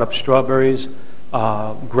I'll cut up strawberries,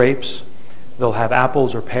 grapes. They'll have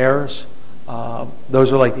apples or pears.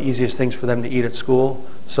 Those are like the easiest things for them to eat at school.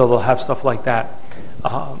 So they'll have stuff like that.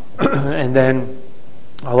 And then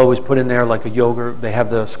I'll always put in there like a yogurt. They have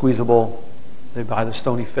the squeezable. They buy the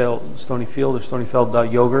Stonyfield or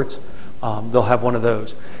Stonyfield yogurts. They'll have one of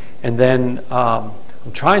those. And then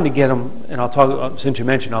I'm trying to get them, and I'll talk, since you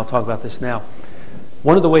mentioned, I'll talk about this now.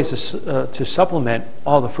 One of the ways to supplement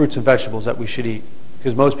all the fruits and vegetables that we should eat,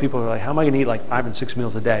 because most people are like, how am I going to eat like 5 and 6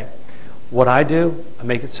 meals a day? What I do, I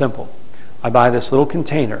make it simple. I buy this little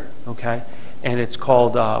container, okay, and it's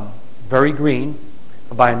called Very Green.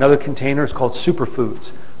 I buy another container, it's called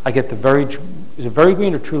Superfoods. I get is it Very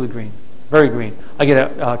Green or Truly Green? Very Green. I get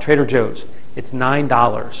it at Trader Joe's. It's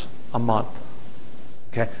 $9 a month.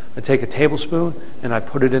 Okay, I take a tablespoon and I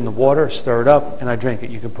put it in the water, stir it up, and I drink it.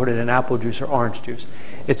 You can put it in apple juice or orange juice.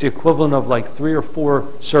 It's the equivalent of like 3 or 4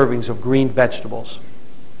 servings of green vegetables.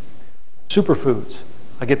 Superfoods,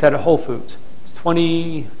 I get that at Whole Foods. It's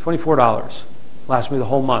 $24. Lasts me the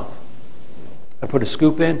whole month. I put a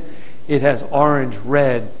scoop in. It has orange,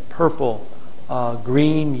 red, purple,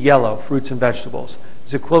 green, yellow fruits and vegetables.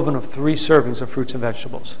 It's the equivalent of 3 servings of fruits and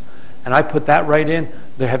vegetables. And I put that right in.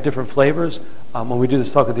 They have different flavors. When we do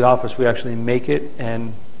this talk at the office, we actually make it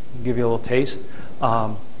and give you a little taste.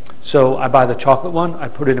 So I buy the chocolate one. I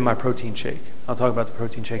put it in my protein shake. I'll talk about the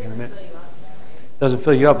protein shake in a minute. It doesn't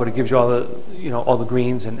fill you up, but it gives you all the, all the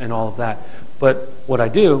greens and all of that. But what I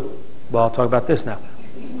do, well, I'll talk about this now.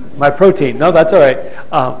 My protein. No, that's all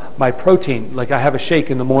right. My protein, like I have a shake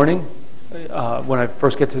in the morning when I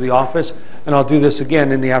first get to the office, and I'll do this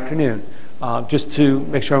again in the afternoon just to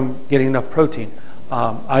make sure I'm getting enough protein.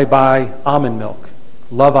 I buy almond milk.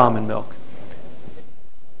 Love almond milk.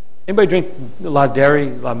 Anybody drink a lot of dairy,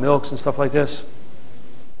 a lot of milks and stuff like this?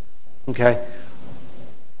 Okay.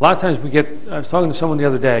 A lot of times I was talking to someone the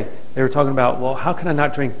other day, they were talking about, well, how can I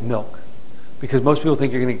not drink milk? Because most people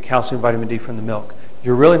think you're going to get calcium and vitamin D from the milk.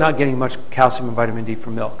 You're really not getting much calcium and vitamin D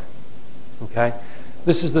from milk. Okay?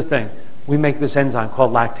 This is the thing. We make this enzyme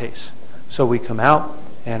called lactase. So we come out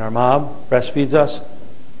and our mom breastfeeds us.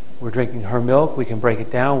 We're drinking her milk. We can break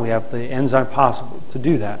it down. We have the enzyme possible to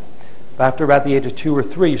do that. But after about the age of 2 or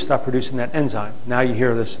 3, you stop producing that enzyme. Now you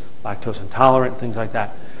hear this lactose intolerant, things like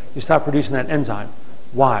that. You stop producing that enzyme.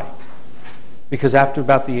 Why? Because after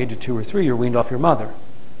about the age of 2 or 3, you're weaned off your mother.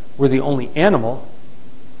 We're the only animal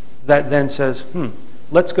that then says,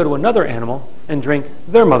 let's go to another animal and drink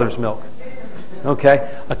their mother's milk.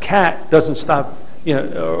 Okay? A cat doesn't stop,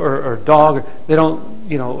 or a dog, they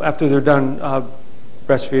don't, after they're done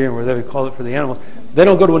breastfeeding or whatever they call it for the animals, they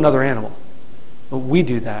don't go to another animal. But we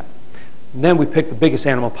do that. And then we pick the biggest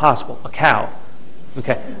animal possible, a cow,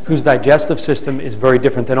 okay, whose digestive system is very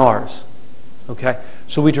different than ours. Okay?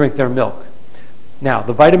 So we drink their milk. Now,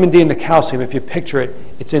 the vitamin D and the calcium, if you picture it,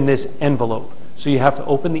 it's in this envelope. So you have to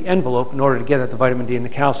open the envelope in order to get at the vitamin D and the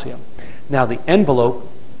calcium. Now, the envelope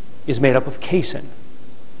is made up of casein.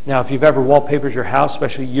 Now, if you've ever wallpapered your house,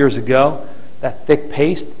 especially years ago, that thick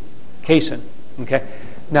paste, casein. Okay?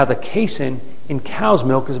 Now, the casein in cow's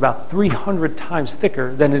milk is about 300 times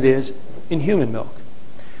thicker than it is in human milk.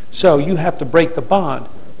 So you have to break the bond.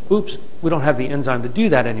 Oops, we don't have the enzyme to do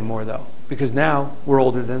that anymore though, because now we're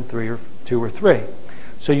older than 2 or 3.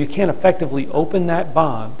 So you can't effectively open that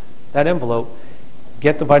bond, that envelope,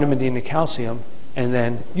 get the vitamin D and the calcium, and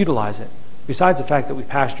then utilize it. Besides the fact that we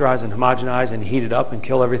pasteurize and homogenize and heat it up and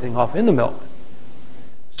kill everything off in the milk.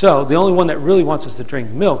 So the only one that really wants us to drink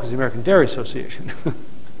milk is the American Dairy Association.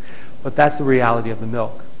 But that's the reality of the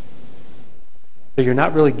milk. So you're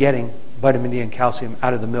not really getting vitamin D and calcium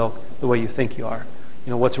out of the milk the way you think you are. You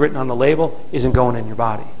know, what's written on the label isn't going in your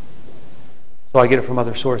body. So I get it from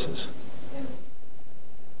other sources.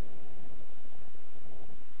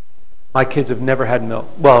 My kids have never had milk.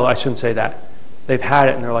 Well, I shouldn't say that. They've had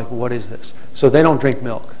it and they're like, well, what is this? So they don't drink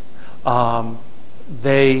milk.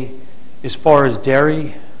 As far as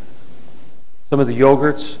dairy, some of the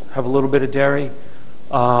yogurts have a little bit of dairy.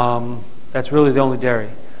 That's really the only dairy.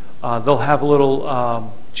 They'll have a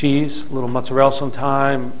little cheese, a little mozzarella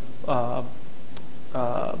sometime.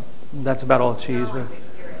 That's about all cheese.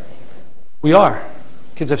 We are.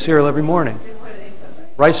 Kids have cereal every morning.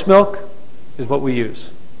 Rice milk is what we use.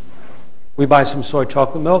 We buy some soy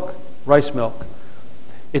chocolate milk, rice milk.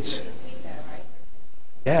 It's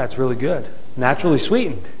really good. Naturally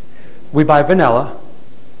sweetened. We buy vanilla.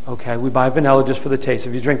 Okay, we buy vanilla just for the taste.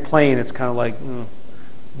 If you drink plain, it's kind of like,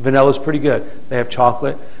 vanilla's pretty good. They have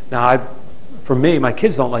chocolate. Now, for me, my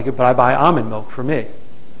kids don't like it, but I buy almond milk for me.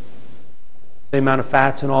 Same amount of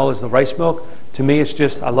fats and all as the rice milk. To me, it's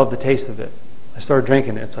just, I love the taste of it. I started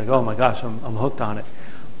drinking it. It's like, oh my gosh, I'm hooked on it.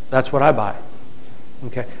 That's what I buy.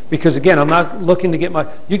 Okay, because again, I'm not looking to get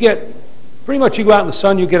pretty much you go out in the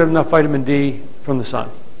sun, you get enough vitamin D from the sun.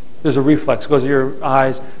 There's a reflex, goes to your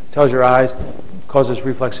eyes, tells your eyes, causes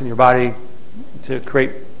reflex in your body to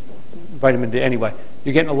create vitamin D anyway.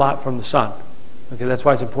 You're getting a lot from the sun. Okay, that's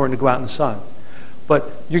why it's important to go out in the sun.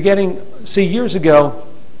 But you're getting, see, years ago,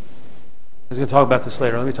 I was going to talk about this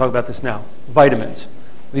later. Let me talk about this now. Vitamins,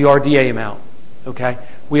 the RDA amount. Okay,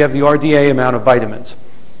 we have the RDA amount of vitamins.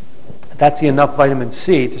 That's the enough vitamin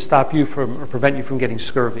C to stop you from, or prevent you from getting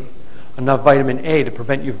scurvy. Enough vitamin A to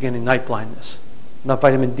prevent you from getting night blindness. Enough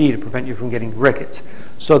vitamin D to prevent you from getting rickets.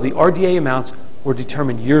 So the RDA amounts were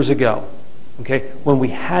determined years ago, okay, when we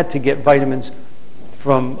had to get vitamins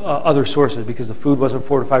from other sources because the food wasn't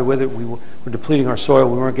fortified with it. We were depleting our soil.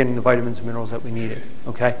 We weren't getting the vitamins and minerals that we needed,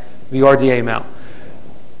 okay? The RDA amount.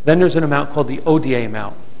 Then there's an amount called the ODA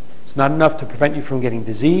amount. It's not enough to prevent you from getting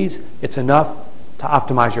disease. It's enough to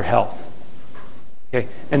optimize your health. Okay,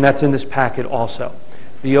 and that's in this packet also.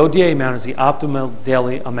 The ODA amount is the optimal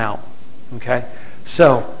daily amount. Okay,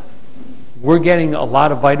 so we're getting a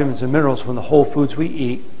lot of vitamins and minerals from the whole foods we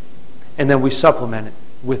eat, and then we supplement it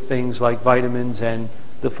with things like vitamins and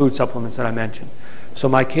the food supplements that I mentioned. So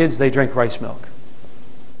my kids, they drink rice milk.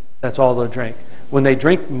 That's all they'll drink. When they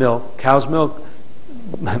drink milk, cow's milk,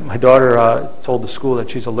 my daughter told the school that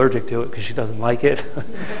she's allergic to it because she doesn't like it.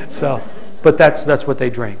 So, but that's what they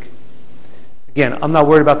drink. Again, I'm not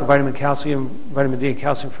worried about the vitamin D and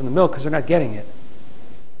calcium from the milk because they're not getting it.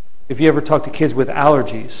 If you ever talk to kids with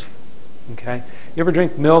allergies, okay, you ever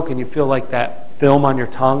drink milk and you feel like that film on your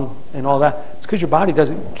tongue and all that, it's because your body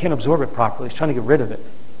can't absorb it properly. It's trying to get rid of it.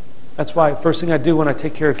 That's why first thing I do when I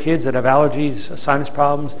take care of kids that have allergies, sinus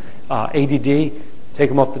problems, ADD, take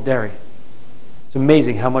them off the dairy. It's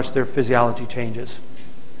amazing how much their physiology changes.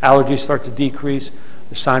 Allergies start to decrease.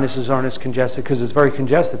 The sinuses aren't as congested because it's very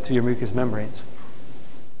congested to your mucous membranes.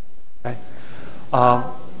 Okay?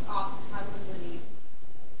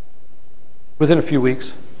 Within a few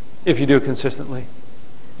weeks, if you do it consistently.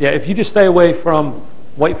 Yeah, if you just stay away from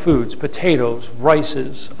white foods, potatoes,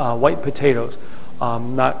 rices, white potatoes,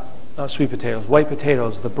 not sweet potatoes, white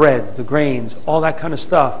potatoes, the breads, the grains, all that kind of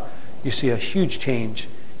stuff, you see a huge change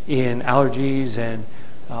in allergies and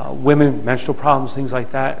women, menstrual problems, things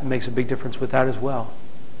like that. It makes a big difference with that as well.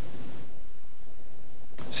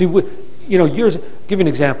 See, give you an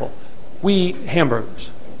example. We eat hamburgers.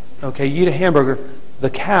 Okay, you eat a hamburger. The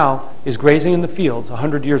cow is grazing in the fields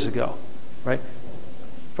 100 years ago, right?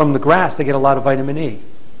 From the grass, they get a lot of vitamin E,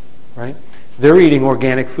 right? They're eating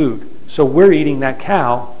organic food. So we're eating that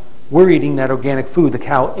cow. We're eating that organic food the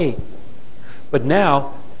cow ate. But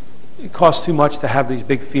now, it costs too much to have these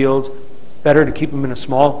big fields. Better to keep them in a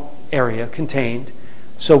small area, contained.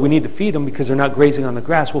 So we need to feed them because they're not grazing on the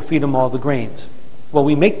grass. We'll feed them all the grains. Well,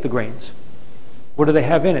 we make the grains. What do they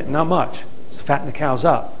have in it? Not much. It's fatten the cows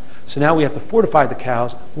up. So now we have to fortify the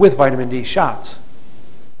cows with vitamin D shots.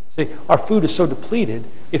 See, our food is so depleted.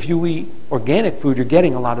 If you eat organic food, you're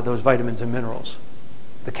getting a lot of those vitamins and minerals,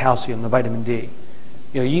 the calcium, the vitamin D.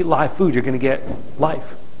 You eat live food, you're going to get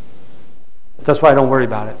life. That's why I don't worry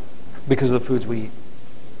about it, because of the foods we eat.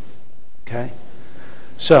 Okay?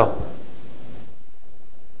 So,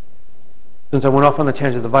 since I went off on the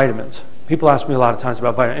tangent of the vitamins, people ask me a lot of times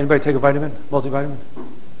about vitamins. Anybody take a vitamin? Multivitamin?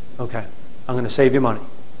 Okay. I'm going to save you money.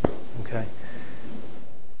 Okay?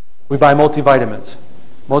 We buy multivitamins.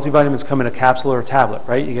 Multivitamins come in a capsule or a tablet,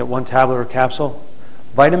 right? You get one tablet or a capsule.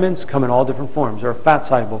 Vitamins come in all different forms. There are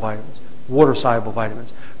fat-soluble vitamins, water-soluble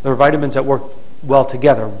vitamins. There are vitamins that work well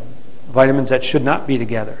together, vitamins that should not be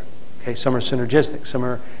together. Okay, some are synergistic, some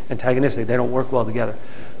are antagonistic. They don't work well together.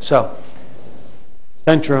 So,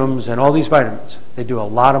 Centrums and all these vitamins, they do a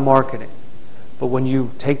lot of marketing. But when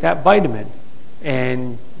you take that vitamin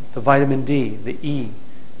and the vitamin D, the E,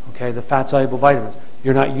 okay, the fat-soluble vitamins,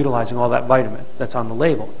 you're not utilizing all that vitamin that's on the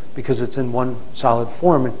label because it's in one solid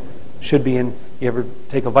form and should be in, you ever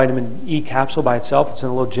take a vitamin E capsule by itself, it's in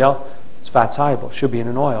a little gel, it's fat-soluble, should be in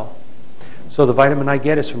an oil. So the vitamin I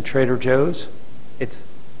get is from Trader Joe's. It's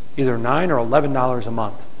either $9 or $11 a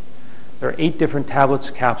month. There are 8 different tablets,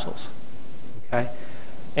 capsules, okay?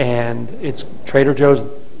 And it's Trader Joe's,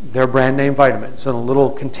 their brand name vitamin. It's in a little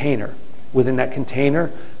container. Within that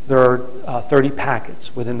container, there are 30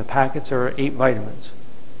 packets. Within the packets, there are 8 vitamins,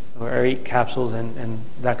 or 8 capsules and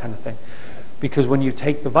that kind of thing. Because when you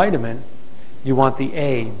take the vitamin, you want the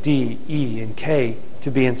A, D, E, and K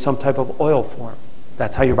to be in some type of oil form.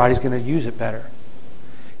 That's how your body's going to use it better.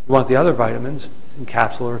 You want the other vitamins in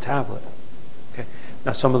capsule or tablet. Okay.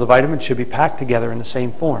 Now, some of the vitamins should be packed together in the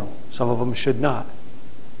same form. Some of them should not.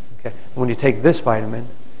 Okay. And when you take this vitamin,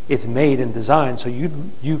 it's made and designed so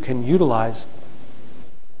you can utilize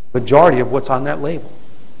the majority of what's on that label.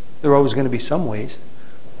 There are always going to be some waste,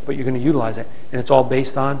 but you're going to utilize it. And it's all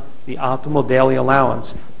based on the optimal daily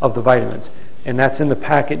allowance of the vitamins. And that's in the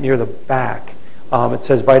packet near the back. It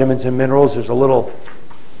says vitamins and minerals. There's a little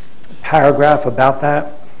paragraph about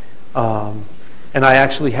that. And I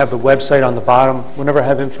actually have the website on the bottom. Whenever I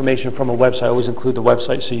have information from a website, I always include the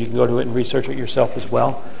website so you can go to it and research it yourself as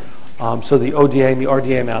well. So the ODA and the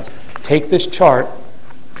RDA amounts. Take this chart,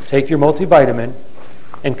 take your multivitamin,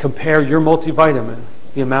 and compare your multivitamin,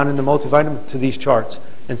 the amount in the multivitamin, to these charts,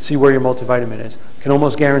 and see where your multivitamin is. I can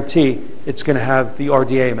almost guarantee it's going to have the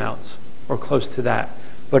RDA amounts, or close to that,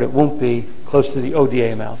 but it won't be close to the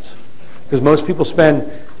ODA amounts. Because most people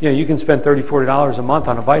spend, you can spend $30, $40 a month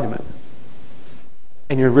on a vitamin,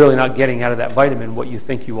 and you're really not getting out of that vitamin what you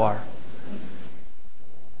think you are.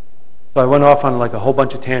 So I went off on like a whole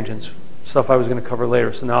bunch of tangents, stuff I was going to cover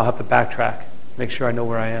later, so now I'll have to backtrack, make sure I know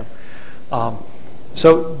where I am.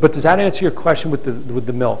 But does that answer your question with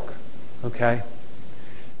the milk? Okay.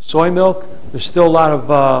 Soy milk, there's still a lot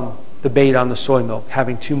of debate on the soy milk,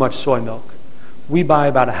 having too much soy milk. We buy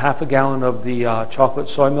about a half a gallon of the chocolate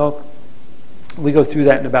soy milk. We go through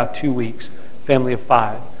that in about 2 weeks, family of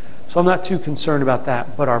 5. So I'm not too concerned about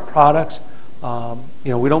that. But our products,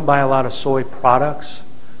 we don't buy a lot of soy products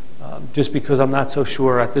just because I'm not so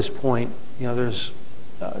sure at this point. There's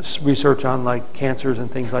research on like cancers and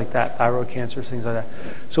things like that, thyroid cancers, things like that.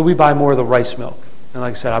 So we buy more of the rice milk. And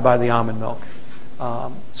like I said, I buy the almond milk.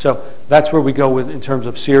 So that's where we go with in terms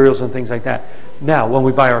of cereals and things like that. Now, when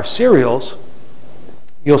we buy our cereals,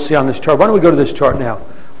 you'll see on this chart. Why don't we go to this chart now?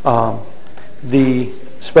 The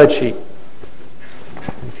spreadsheet.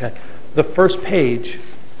 Okay. The first page.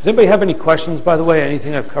 Does anybody have any questions, by the way?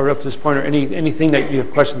 Anything I've covered up to this point, or anything that you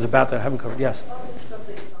have questions about that I haven't covered? Yes.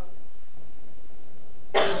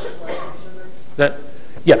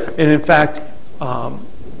 Yeah, and in fact,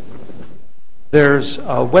 there's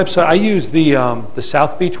a website. I use the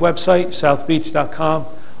South Beach website, southbeach.com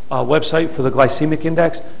website for the glycemic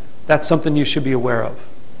index. That's something you should be aware of,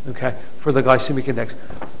 okay, for the glycemic index.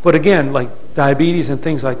 But again, like diabetes and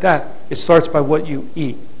things like that, it starts by what you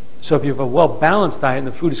eat. So if you have a well-balanced diet and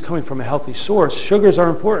the food is coming from a healthy source, sugars are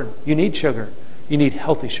important. You need sugar. You need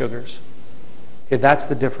healthy sugars. Okay, that's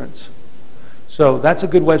the difference. So that's a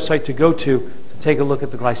good website to go to take a look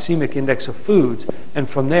at the glycemic index of foods. And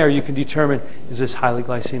from there, you can determine, is this highly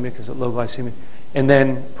glycemic, is it low glycemic? And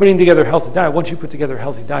then putting together a healthy diet. Once you put together a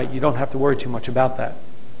healthy diet, you don't have to worry too much about that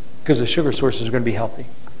because the sugar sources are going to be healthy.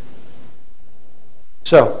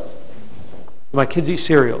 So, my kids eat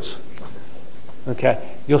cereals.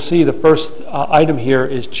 Okay, you'll see the first item here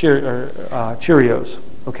is Cheerios.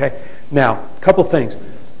 Okay, now a couple things.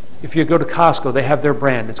 If you go to Costco, they have their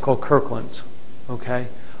brand. It's called Kirkland's. Okay,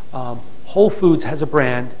 Whole Foods has a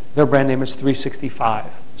brand. Their brand name is 365.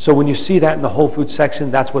 So when you see that in the Whole Foods section,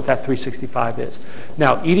 that's what that 365 is.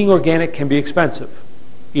 Now, eating organic can be expensive.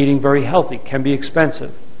 Eating very healthy can be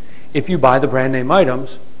expensive if you buy the brand name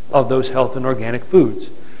items of those health and organic foods.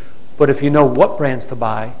 But if you know what brands to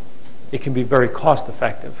buy, it can be very cost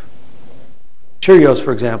effective. Cheerios,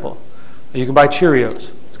 for example. You can buy Cheerios.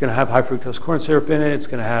 It's going to have high fructose corn syrup in it. It's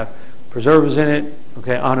going to have preservatives in it,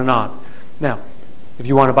 okay, on and on. Now, if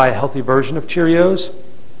you want to buy a healthy version of Cheerios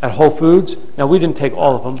at Whole Foods, now we didn't take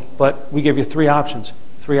all of them, but we gave you three options.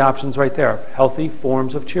 Three options right there, healthy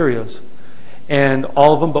forms of Cheerios. And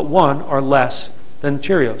all of them but one are less than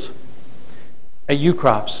Cheerios. At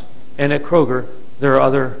U-Crops and at Kroger, there are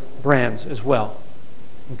other brands as well.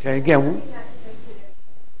 Okay, again,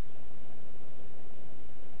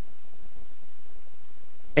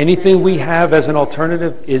 anything we have as an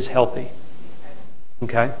alternative is healthy.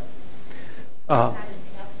 Okay?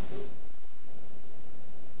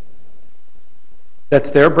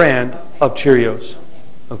 That's their brand of Cheerios.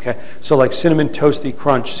 Okay? So like Cinnamon Toasty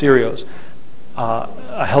Crunch cereals.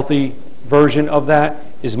 A healthy version of that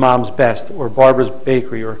is Mom's Best or Barbara's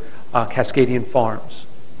Bakery or Cascadian Farms.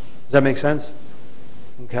 Does that make sense?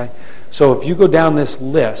 Okay? So if you go down this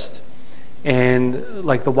list and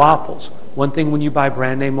like the waffles, one thing when you buy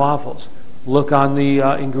brand name waffles, look on the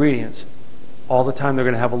ingredients. All the time they're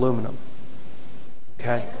going to have aluminum.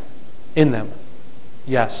 Okay? In them.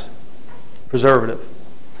 Yes. Preservative.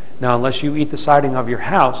 Now, unless you eat the siding of your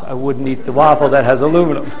house, I wouldn't eat the waffle that has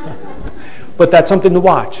aluminum. But that's something to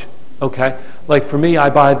watch. Okay? Like for me, I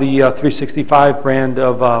buy the 365 brand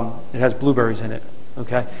of, it has blueberries in it.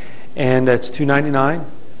 Okay? And it's $2.99,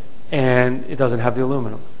 and it doesn't have the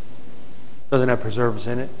aluminum. Doesn't have preservatives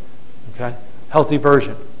in it. Okay? Healthy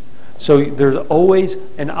version. So there's always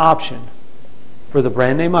an option for the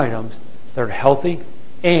brand name items that are healthy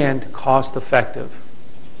and cost effective.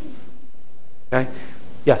 Okay?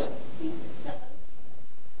 Yes?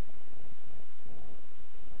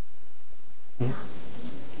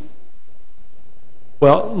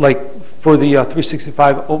 Well, like for the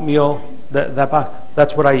 365 oatmeal, that box,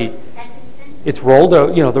 that's what I eat. It's rolled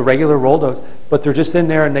oat, the regular rolled oats, but they're just in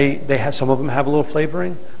there, and they have, some of them have a little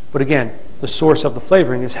flavoring, but again, the source of the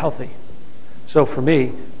flavoring is healthy. So for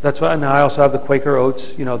me, that's why. Now I also have the Quaker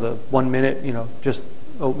Oats, the 1 minute, just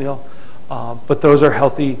oatmeal, but those are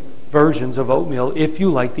healthy versions of oatmeal if you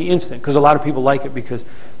like the instant, because a lot of people like it because,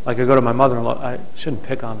 like I go to my mother-in-law, I shouldn't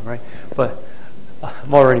pick on them, right? But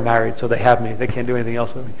I'm already married, so they have me. They can't do anything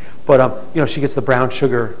else with me. But she gets the brown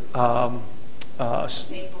sugar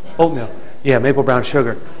oatmeal. Yeah, maple brown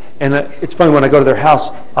sugar. And it's funny, when I go to their house,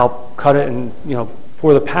 I'll cut it and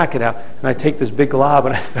pour the packet out, and I take this big glob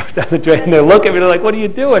and I throw it down the drain, and they look at me, they're like, "What are you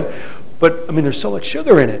doing?" But I mean, there's so much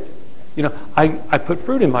sugar in it. I put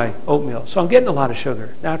fruit in my oatmeal, so I'm getting a lot of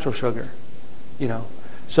sugar, natural sugar.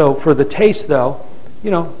 So for the taste, though,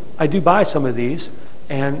 I do buy some of these,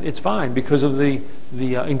 and it's fine because of the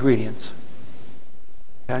ingredients.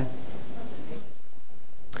 Okay.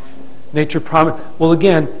 Nature Promise. Well,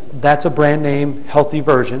 again, that's a brand name healthy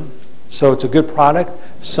version, so it's a good product.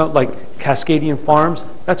 So, like Cascadian Farms,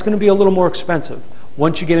 that's going to be a little more expensive.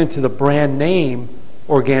 Once you get into the brand name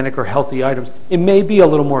organic or healthy items, it may be a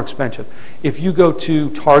little more expensive. If you go to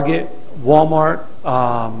Target, Walmart,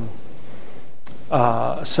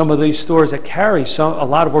 some of these stores that carry a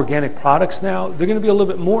lot of organic products now, they're going to be a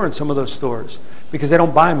little bit more in some of those stores because they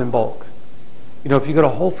don't buy them in bulk. If you go to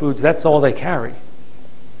Whole Foods, that's all they carry.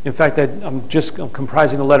 In fact, I'm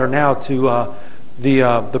comprising a letter now to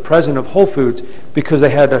the president of Whole Foods because they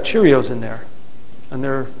had Cheerios in there, in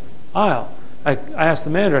their aisle. I asked the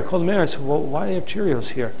manager, I called the manager, I said, "Well, why do you have Cheerios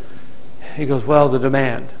here?" He goes, "Well, the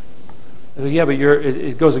demand." I said, "Yeah, but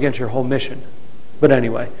it goes against your whole mission." But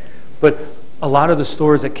anyway, but a lot of the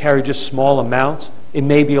stores that carry just small amounts, it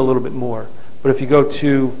may be a little bit more. But if you go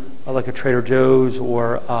to like a Trader Joe's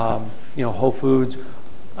or Whole Foods,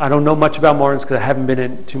 I don't know much about Martin's because I haven't been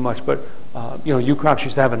in too much, but U-Crops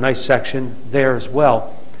used to have a nice section there as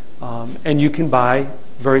well. And you can buy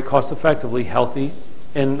very cost effectively healthy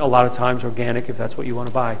and a lot of times organic if that's what you want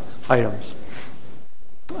to buy items.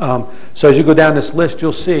 So as you go down this list,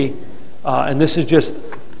 you'll see, and this is just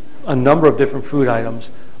a number of different food items.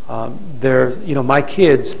 My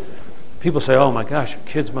kids, people say, "Oh my gosh, your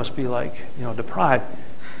kids must be like, deprived."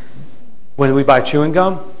 When we buy chewing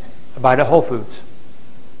gum, I buy it at Whole Foods.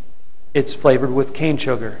 It's flavored with cane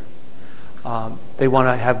sugar. They want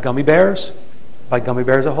to have gummy bears, buy gummy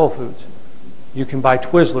bears at Whole Foods. You can buy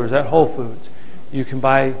Twizzlers at Whole Foods. You can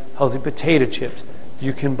buy healthy potato chips.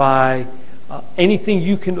 You can buy anything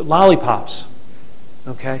lollipops,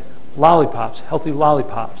 okay? Lollipops, healthy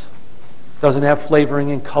lollipops. Doesn't have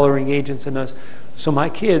flavoring and coloring agents in those. So my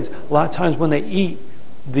kids, a lot of times when they eat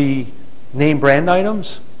the name brand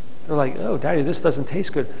items, they're like, "Oh, Daddy, this doesn't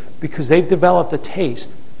taste good," because they've developed a taste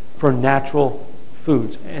for natural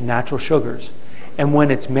foods and natural sugars. And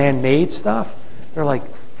when it's man-made stuff,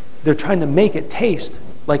 they're trying to make it taste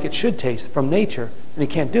like it should taste from nature, and they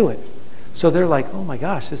can't do it. So they're like, oh my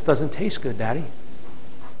gosh, this doesn't taste good, Daddy.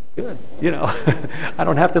 Good, I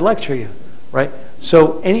don't have to lecture you, right?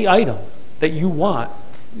 So any item that you want,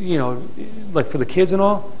 like for the kids and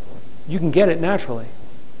all, you can get it naturally.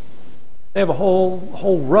 They have a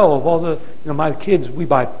whole row of all the, my kids, we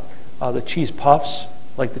buy the cheese puffs,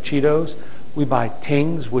 like the Cheetos. We buy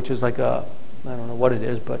Tings, which is like I don't know what it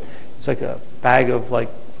is, but it's like a bag of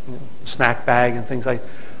snack bag and things like.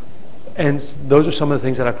 And those are some of the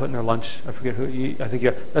things that I put in their lunch. I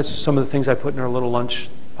forget that's some of the things I put in their little lunch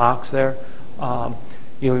box there.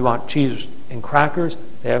 We want cheese and crackers.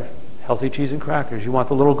 They have healthy cheese and crackers. You want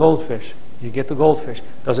the little goldfish. You get the goldfish.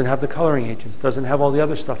 Doesn't have the coloring agents. Doesn't have all the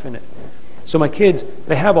other stuff in it. So my kids,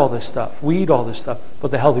 they have all this stuff. We eat all this stuff,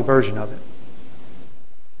 but the healthy version of it.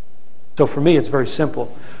 So for me, it's very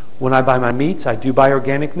simple. When I buy my meats, I do buy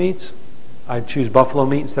organic meats. I choose buffalo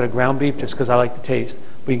meat instead of ground beef just because I like the taste.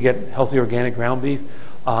 But you get healthy organic ground beef.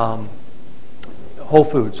 Whole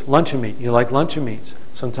Foods, luncheon meat. You like luncheon meats.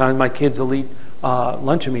 Sometimes my kids will eat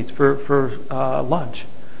luncheon meats for lunch.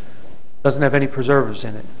 Doesn't have any preservatives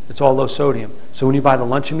in it. It's all low sodium. So when you buy the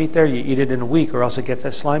luncheon meat there, you eat it in a week or else it gets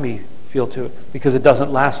that slimy feel to it because it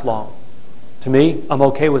doesn't last long. To me, I'm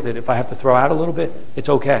okay with it. If I have to throw out a little bit, it's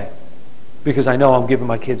okay because I know I'm giving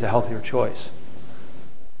my kids a healthier choice.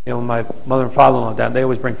 When my mother and father-in-law down, they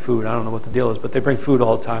always bring food. I don't know what the deal is, but they bring food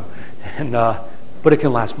all the time. And but it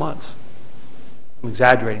can last months. I'm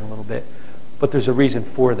exaggerating a little bit, but there's a reason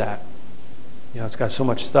for that. It's got so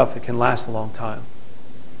much stuff, it can last a long time.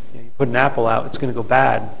 You put an apple out, it's going to go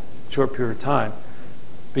bad in a short period of time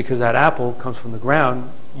because that apple comes from the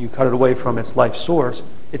ground. You cut it away from its life source,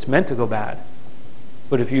 it's meant to go bad.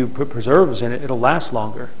 But if you put preservatives in it, it'll last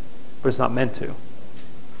longer, but it's not meant to.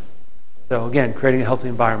 So again, creating a healthy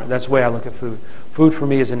environment. That's the way I look at food. Food for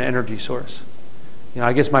me is an energy source.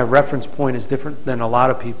 I guess my reference point is different than a lot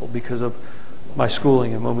of people because of my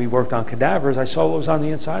schooling. And when we worked on cadavers, I saw what was on the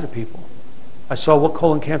inside of people. I saw what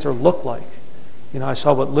colon cancer looked like. I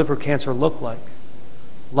saw what liver cancer looked like,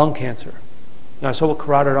 lung cancer. I saw what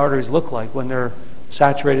carotid arteries look like when they're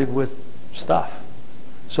saturated with stuff.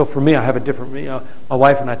 So for me, I have a different, my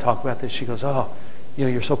wife and I talk about this. She goes, oh,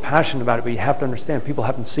 you're so passionate about it, but you have to understand, people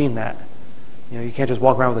haven't seen that. You can't just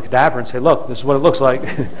walk around with a cadaver and say, look, this is what it looks like.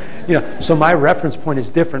 So my reference point is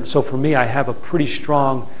different. So for me, I have a pretty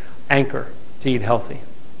strong anchor to eat healthy.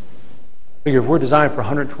 I figure if we're designed for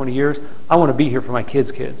 120 years, I want to be here for my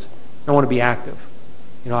kids' kids. I want to be active.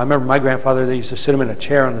 I remember my grandfather, they used to sit him in a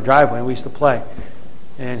chair on the driveway and we used to play.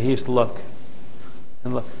 And he used to look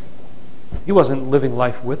and look. He wasn't living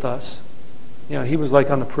life with us. He was like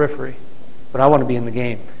on the periphery. But I want to be in the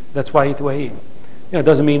game. That's why I eat the way I eat. It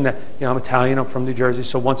doesn't mean that, I'm Italian, I'm from New Jersey,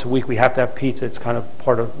 so once a week we have to have pizza. It's kind of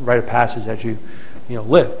part of rite of passage as you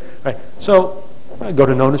live. Right? So I go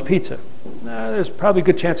to Nona's Pizza. There's probably a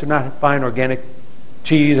good chance of not buying organic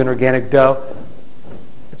cheese and organic dough.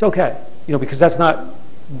 It's okay, because that's not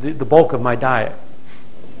the bulk of my diet.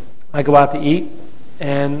 I go out to eat,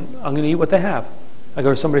 and I'm going to eat what they have. I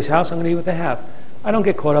go to somebody's house, I'm going to eat what they have. I don't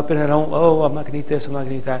get caught up in it. I'm not going to eat this, I'm not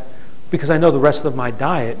going to eat that, because I know the rest of my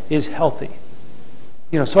diet is healthy.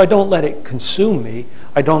 So I don't let it consume me.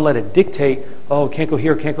 I don't let it dictate, can't go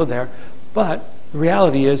here, can't go there. But the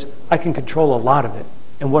reality is I can control a lot of it.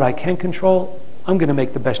 And what I can control, I'm going to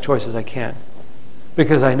make the best choices I can.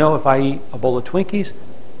 Because I know if I eat a bowl of Twinkies,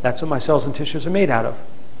 that's what my cells and tissues are made out of.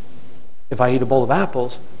 If I eat a bowl of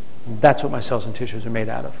apples, that's what my cells and tissues are made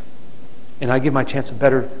out of. And I give my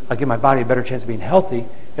body a better chance of being healthy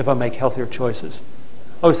if I make healthier choices.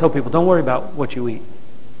 I always tell people, don't worry about what you eat.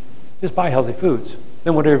 Just buy healthy foods.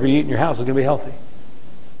 Then whatever you eat in your house is going to be healthy.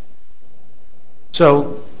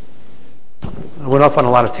 So I went off on a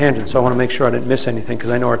lot of tangents, so I want to make sure I didn't miss anything because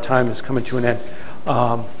I know our time is coming to an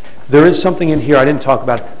end. There is something in here I didn't talk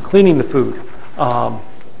about, cleaning the food.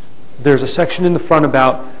 There's a section in the front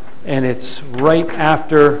about, and it's right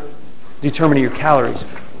after determining your calories,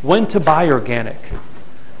 when to buy organic.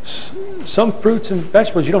 Some fruits and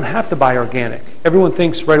vegetables you don't have to buy organic. Everyone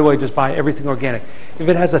thinks right away just buy everything organic. If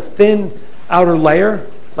it has a thin outer layer,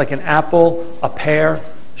 like an apple, a pear,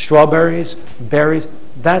 strawberries, berries,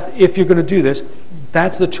 that if you're going to do this,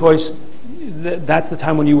 that's the choice. That's the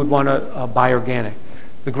time when you would want to buy organic.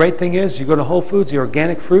 The great thing is, you go to Whole Foods, the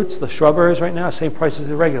organic fruits, the strawberries right now, same price as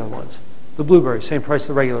the regular ones. The blueberries, same price as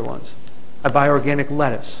the regular ones. I buy organic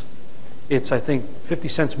lettuce. It's, I think, 50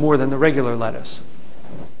 cents more than the regular lettuce.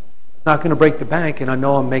 It's not going to break the bank, and I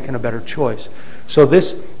know I'm making a better choice. So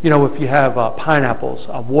this, if you have pineapples,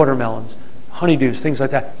 watermelons, honeydews, things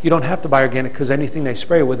like that. You don't have to buy organic because anything they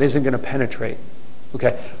spray with isn't going to penetrate.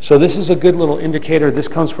 Okay, so this is a good little indicator. This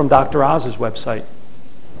comes from Dr. Oz's website.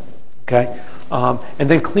 Okay, and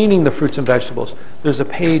then cleaning the fruits and vegetables. There's a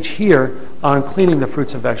page here on cleaning the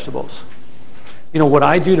fruits and vegetables. You know, what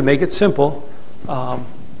I do to make it simple,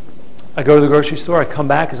 I go to the grocery store, I come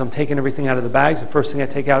back as I'm taking everything out of the bags. The first thing I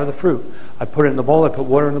take out of the fruit. I put it in the bowl, I put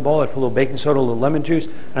water in the bowl, I put a little baking soda, a little lemon juice,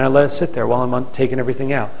 and I let it sit there while I'm taking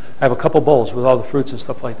everything out. I have a couple bowls with all the fruits and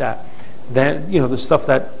stuff like that. Then, you know, the stuff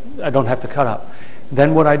that I don't have to cut up.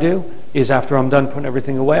 Then what I do is after I'm done putting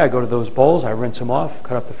everything away, I go to those bowls, I rinse them off,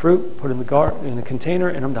 cut up the fruit, put it in the container,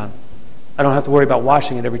 and I'm done. I don't have to worry about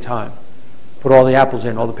washing it every time. Put all the apples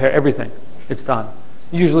in, all the pear, everything. It's done.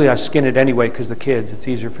 Usually I skin it anyway because the kids, it's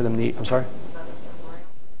easier for them to eat. I'm sorry?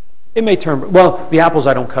 It may turn, well, the apples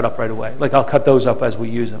I don't cut up right away. Like I'll cut those up as we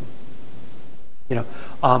use them. You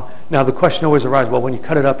know, now the question always arises, well, when you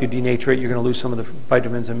cut it up, you denature it, you're going to lose some of the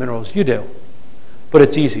vitamins and minerals. You do. But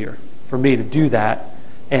it's easier for me to do that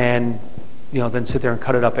and, you know, then sit there and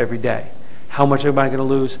cut it up every day. How much am I going to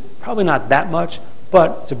lose? Probably not that much,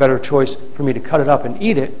 but it's a better choice for me to cut it up and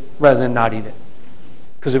eat it rather than not eat it.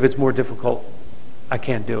 Because if it's more difficult, I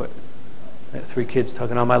can't do it. I have 3 kids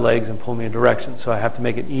tugging on my legs and pulling me in directions, so I have to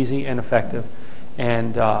make it easy and effective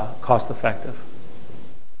and cost effective.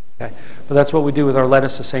 Okay, but that's what we do with our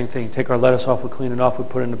lettuce, the same thing. Take our lettuce off, we clean it off, we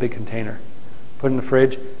put it in a big container. Put it in the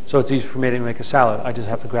fridge, so it's easy for me to make a salad. I just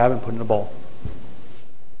have to grab it and put it in a bowl.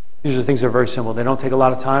 These are things that are very simple. They don't take a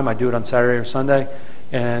lot of time. I do it on Saturday or Sunday,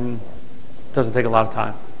 and it doesn't take a lot of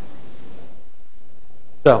time.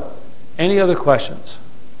 So, any other questions?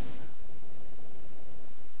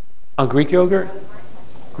 On Greek yogurt?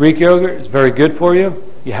 Greek yogurt is very good for you.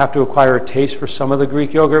 You have to acquire a taste for some of the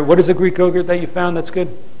Greek yogurt. What is the Greek yogurt that you found that's good?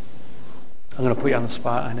 I'm going to put you on the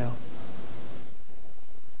spot, I know.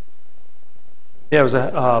 Yeah, was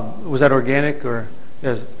that organic or?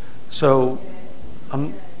 Yes. So,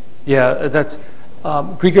 yeah, that's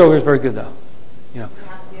Greek yogurt is very good though. You know. Does it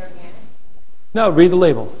have to be organic? No, read the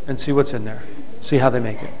label and see what's in there. See how they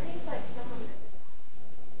make it.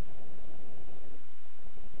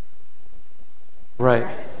 Right.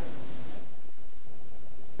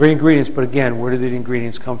 Great ingredients, but again, where do the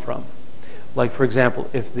ingredients come from? Like, for example,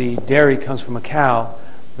 if the dairy comes from a cow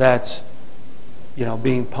that's, you know,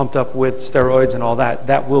 being pumped up with steroids and all that,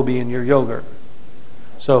 that will be in your yogurt.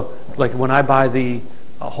 So, like when I buy the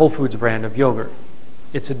Whole Foods brand of yogurt,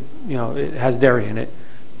 it's a, you know, it has dairy in it.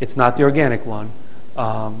 It's not the organic one.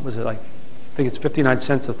 Was it like, I think it's 59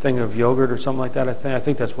 cents a thing of yogurt or something like that. I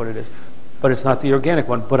think that's what it is. But it's not the organic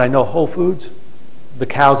one. But I know Whole Foods, the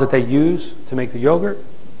cows that they use to make the yogurt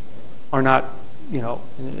are not, you know,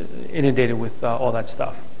 inundated with all that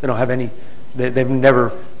stuff. They don't have any, they've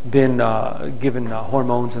never been given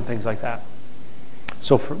hormones and things like that.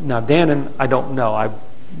 So for, now Dannon, I don't know. I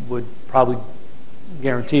would probably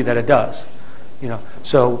guarantee that it does. You know,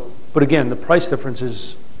 so, but again, the price difference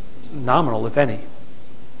is nominal, if any.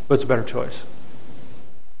 But it's a better choice.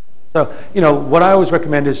 So, you know, what I always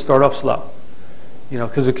recommend is start off slow. You know,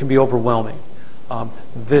 because it can be overwhelming.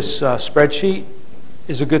 This spreadsheet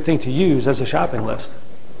is a good thing to use as a shopping list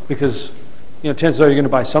because, you know, chances are you're going to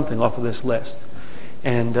buy something off of this list.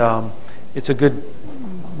 And it's a good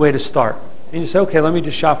way to start. And you say, okay, let me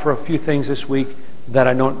just shop for a few things this week that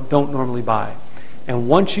I don't normally buy. And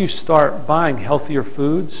once you start buying healthier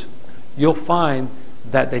foods, you'll find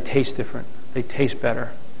that they taste different. They taste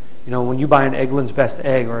better. You know, when you buy an Eggland's Best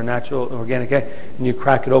egg or a natural organic egg and you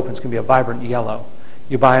crack it open, it's going to be a vibrant yellow.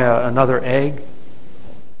 You buy another egg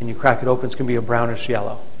and you crack it open, it's going to be a brownish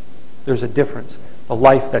yellow. There's a difference, a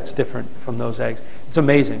life that's different from those eggs. It's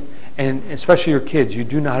amazing. And especially your kids, you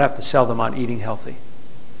do not have to sell them on eating healthy.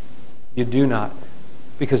 You do not.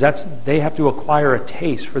 Because they have to acquire a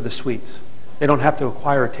taste for the sweets. They don't have to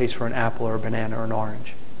acquire a taste for an apple or a banana or an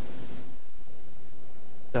orange.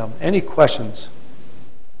 So, any questions?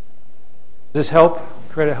 Does this help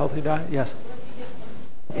create a healthy diet? Yes?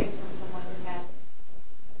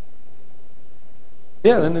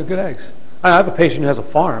 Yeah, then they're good eggs. I have a patient who has a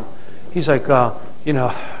farm. He's like, you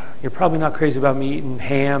know, you're probably not crazy about me eating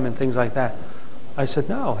ham and things like that. I said,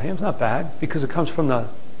 no, ham's not bad because it comes from the,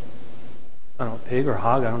 I don't know, pig or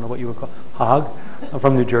hog. I don't know what you would call hog. I'm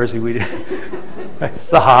from New Jersey. We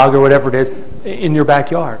the hog or whatever it is in your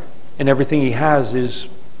backyard, and everything he has is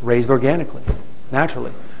raised organically,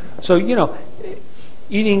 naturally. So you know,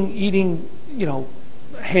 eating you know,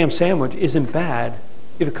 a ham sandwich isn't bad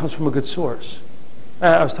if it comes from a good source.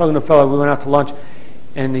 I was talking to a fellow. We went out to lunch,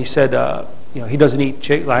 and he said, you know, he doesn't eat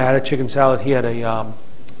chicken. I had a chicken salad. He had a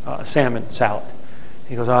salmon salad.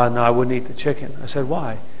 He goes, oh, no, I wouldn't eat the chicken. I said,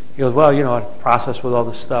 why? He goes, well, it's processed with all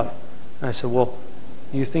this stuff. And I said, well,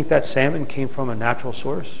 you think that salmon came from a natural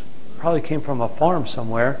source? Probably came from a farm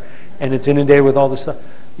somewhere, and it's inundated with all this stuff.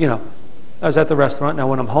 I was at the restaurant. Now,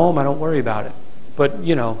 when I'm home, I don't worry about it. But,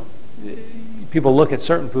 people look at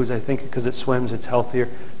certain foods, I think, because it swims, it's healthier.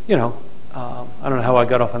 I don't know how I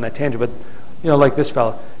got off on that tangent, but, like this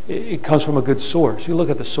fella, it comes from a good source. You look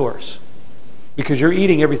at the source, because you're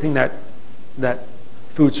eating everything that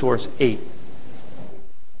food source ate.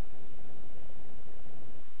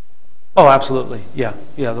 Oh, absolutely. Yeah,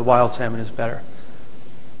 the wild salmon is better.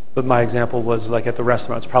 But my example was like at the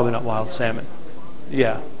restaurant, it's probably not wild salmon.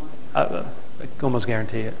 Yeah, I can almost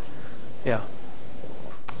guarantee it. Yeah.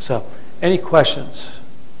 So, any questions?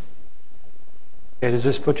 Okay, does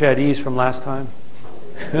this put you at ease from last time?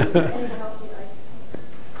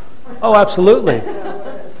 Oh, absolutely.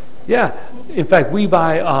 Yeah. In fact, we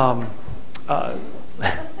buy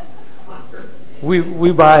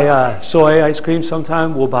we buy soy ice cream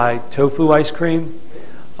sometime. We'll buy tofu ice cream.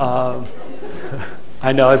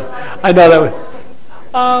 I know that.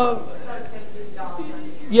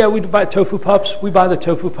 Yeah, we buy tofu pups. We buy the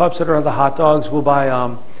tofu pups that are on the hot dogs. We'll buy.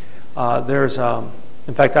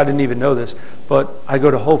 In fact, I didn't even know this, but I go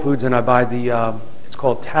to Whole Foods and I buy the. It's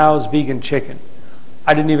called Tao's Vegan Chicken.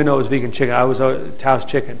 I didn't even know it was vegan chicken. I was Tao's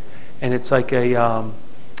Chicken, and it's like a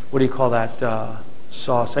what do you call that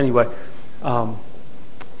sauce? Anyway,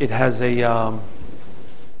 it has a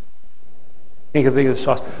can't think of the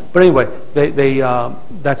sauce, but anyway, they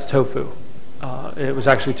that's tofu. It was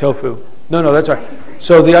actually tofu. No, that's right.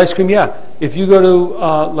 So the ice cream, yeah. If you go to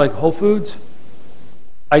like Whole Foods,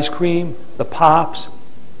 ice cream, the pops,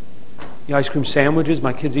 the ice cream sandwiches.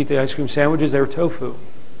 My kids eat the ice cream sandwiches. They're tofu.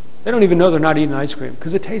 They don't even know they're not eating ice cream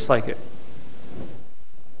because it tastes like it.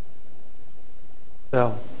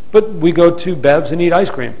 So, but we go to Bev's and eat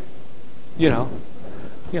ice cream. Yeah.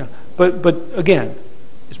 But again,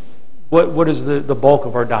 what does the bulk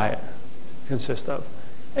of our diet consist of?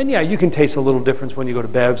 And yeah, you can taste a little difference when you go to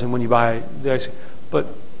Bev's and when you buy the ice cream. But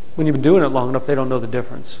when you've been doing it long enough, they don't know the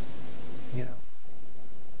difference.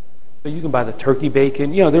 So you can buy the turkey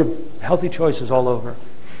bacon. There are healthy choices all over.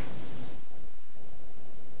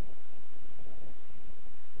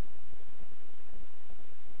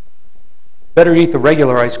 Better eat the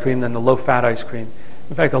regular ice cream than the low-fat ice cream.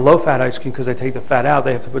 In fact, the low-fat ice cream, because they take the fat out,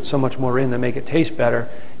 they have to put so much more in to make it taste better,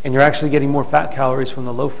 and you're actually getting more fat calories from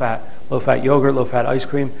the low-fat yogurt, low-fat ice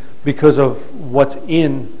cream, because of what's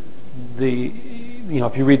in the,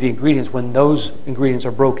 if you read the ingredients, when those ingredients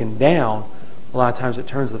are broken down, a lot of times it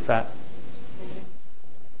turns the fat.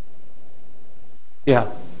 Yeah,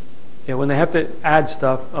 when they have to add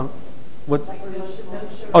stuff, what?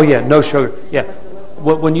 Oh yeah, no sugar. Yeah.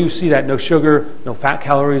 When you see that, no sugar, no fat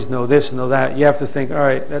calories, no this, no that, you have to think, all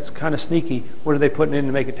right, that's kind of sneaky. What are they putting in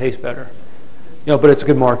to make it taste better? But it's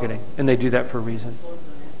good marketing, and they do that for a reason.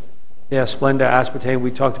 Yeah, Splenda, aspartame, we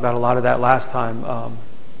talked about a lot of that last time.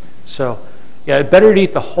 So, yeah, better to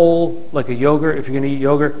eat the whole, like a yogurt. If you're going to eat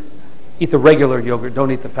yogurt, eat the regular yogurt. Don't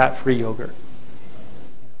eat the fat-free yogurt.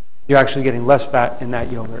 You're actually getting less fat in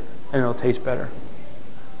that yogurt, and it'll taste better.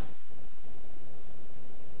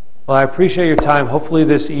 Well, I appreciate your time. Hopefully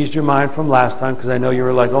this eased your mind from last time, because I know you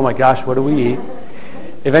were like, oh my gosh, what do we eat?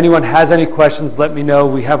 If anyone has any questions, let me know.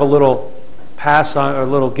 We have a little pass on, or a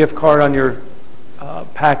little gift card on your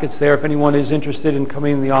packets there. If anyone is interested in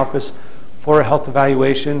coming in the office for a health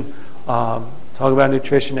evaluation, talk about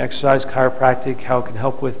nutrition, exercise, chiropractic, how it can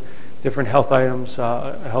help with different health items,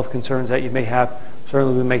 health concerns that you may have,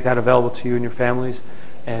 certainly we'll make that available to you and your families.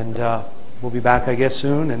 And we'll be back, I guess,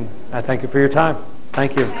 soon. And I thank you for your time.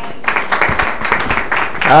 Thank you.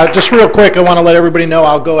 Just real quick, I want to let everybody know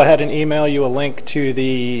I'll go ahead and email you a link to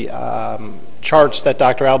the charts that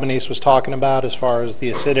Dr. Albanese was talking about as far as the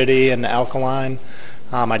acidity and the alkaline.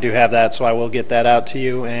 I do have that, so I will get that out to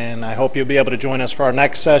you. And I hope you'll be able to join us for our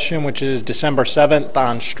next session, which is December 7th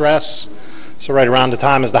on stress. So right around the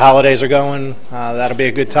time as the holidays are going, that'll be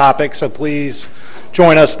a good topic. So please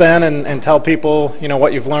join us then and tell people,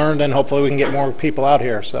 what you've learned, and hopefully we can get more people out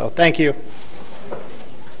here. So thank you.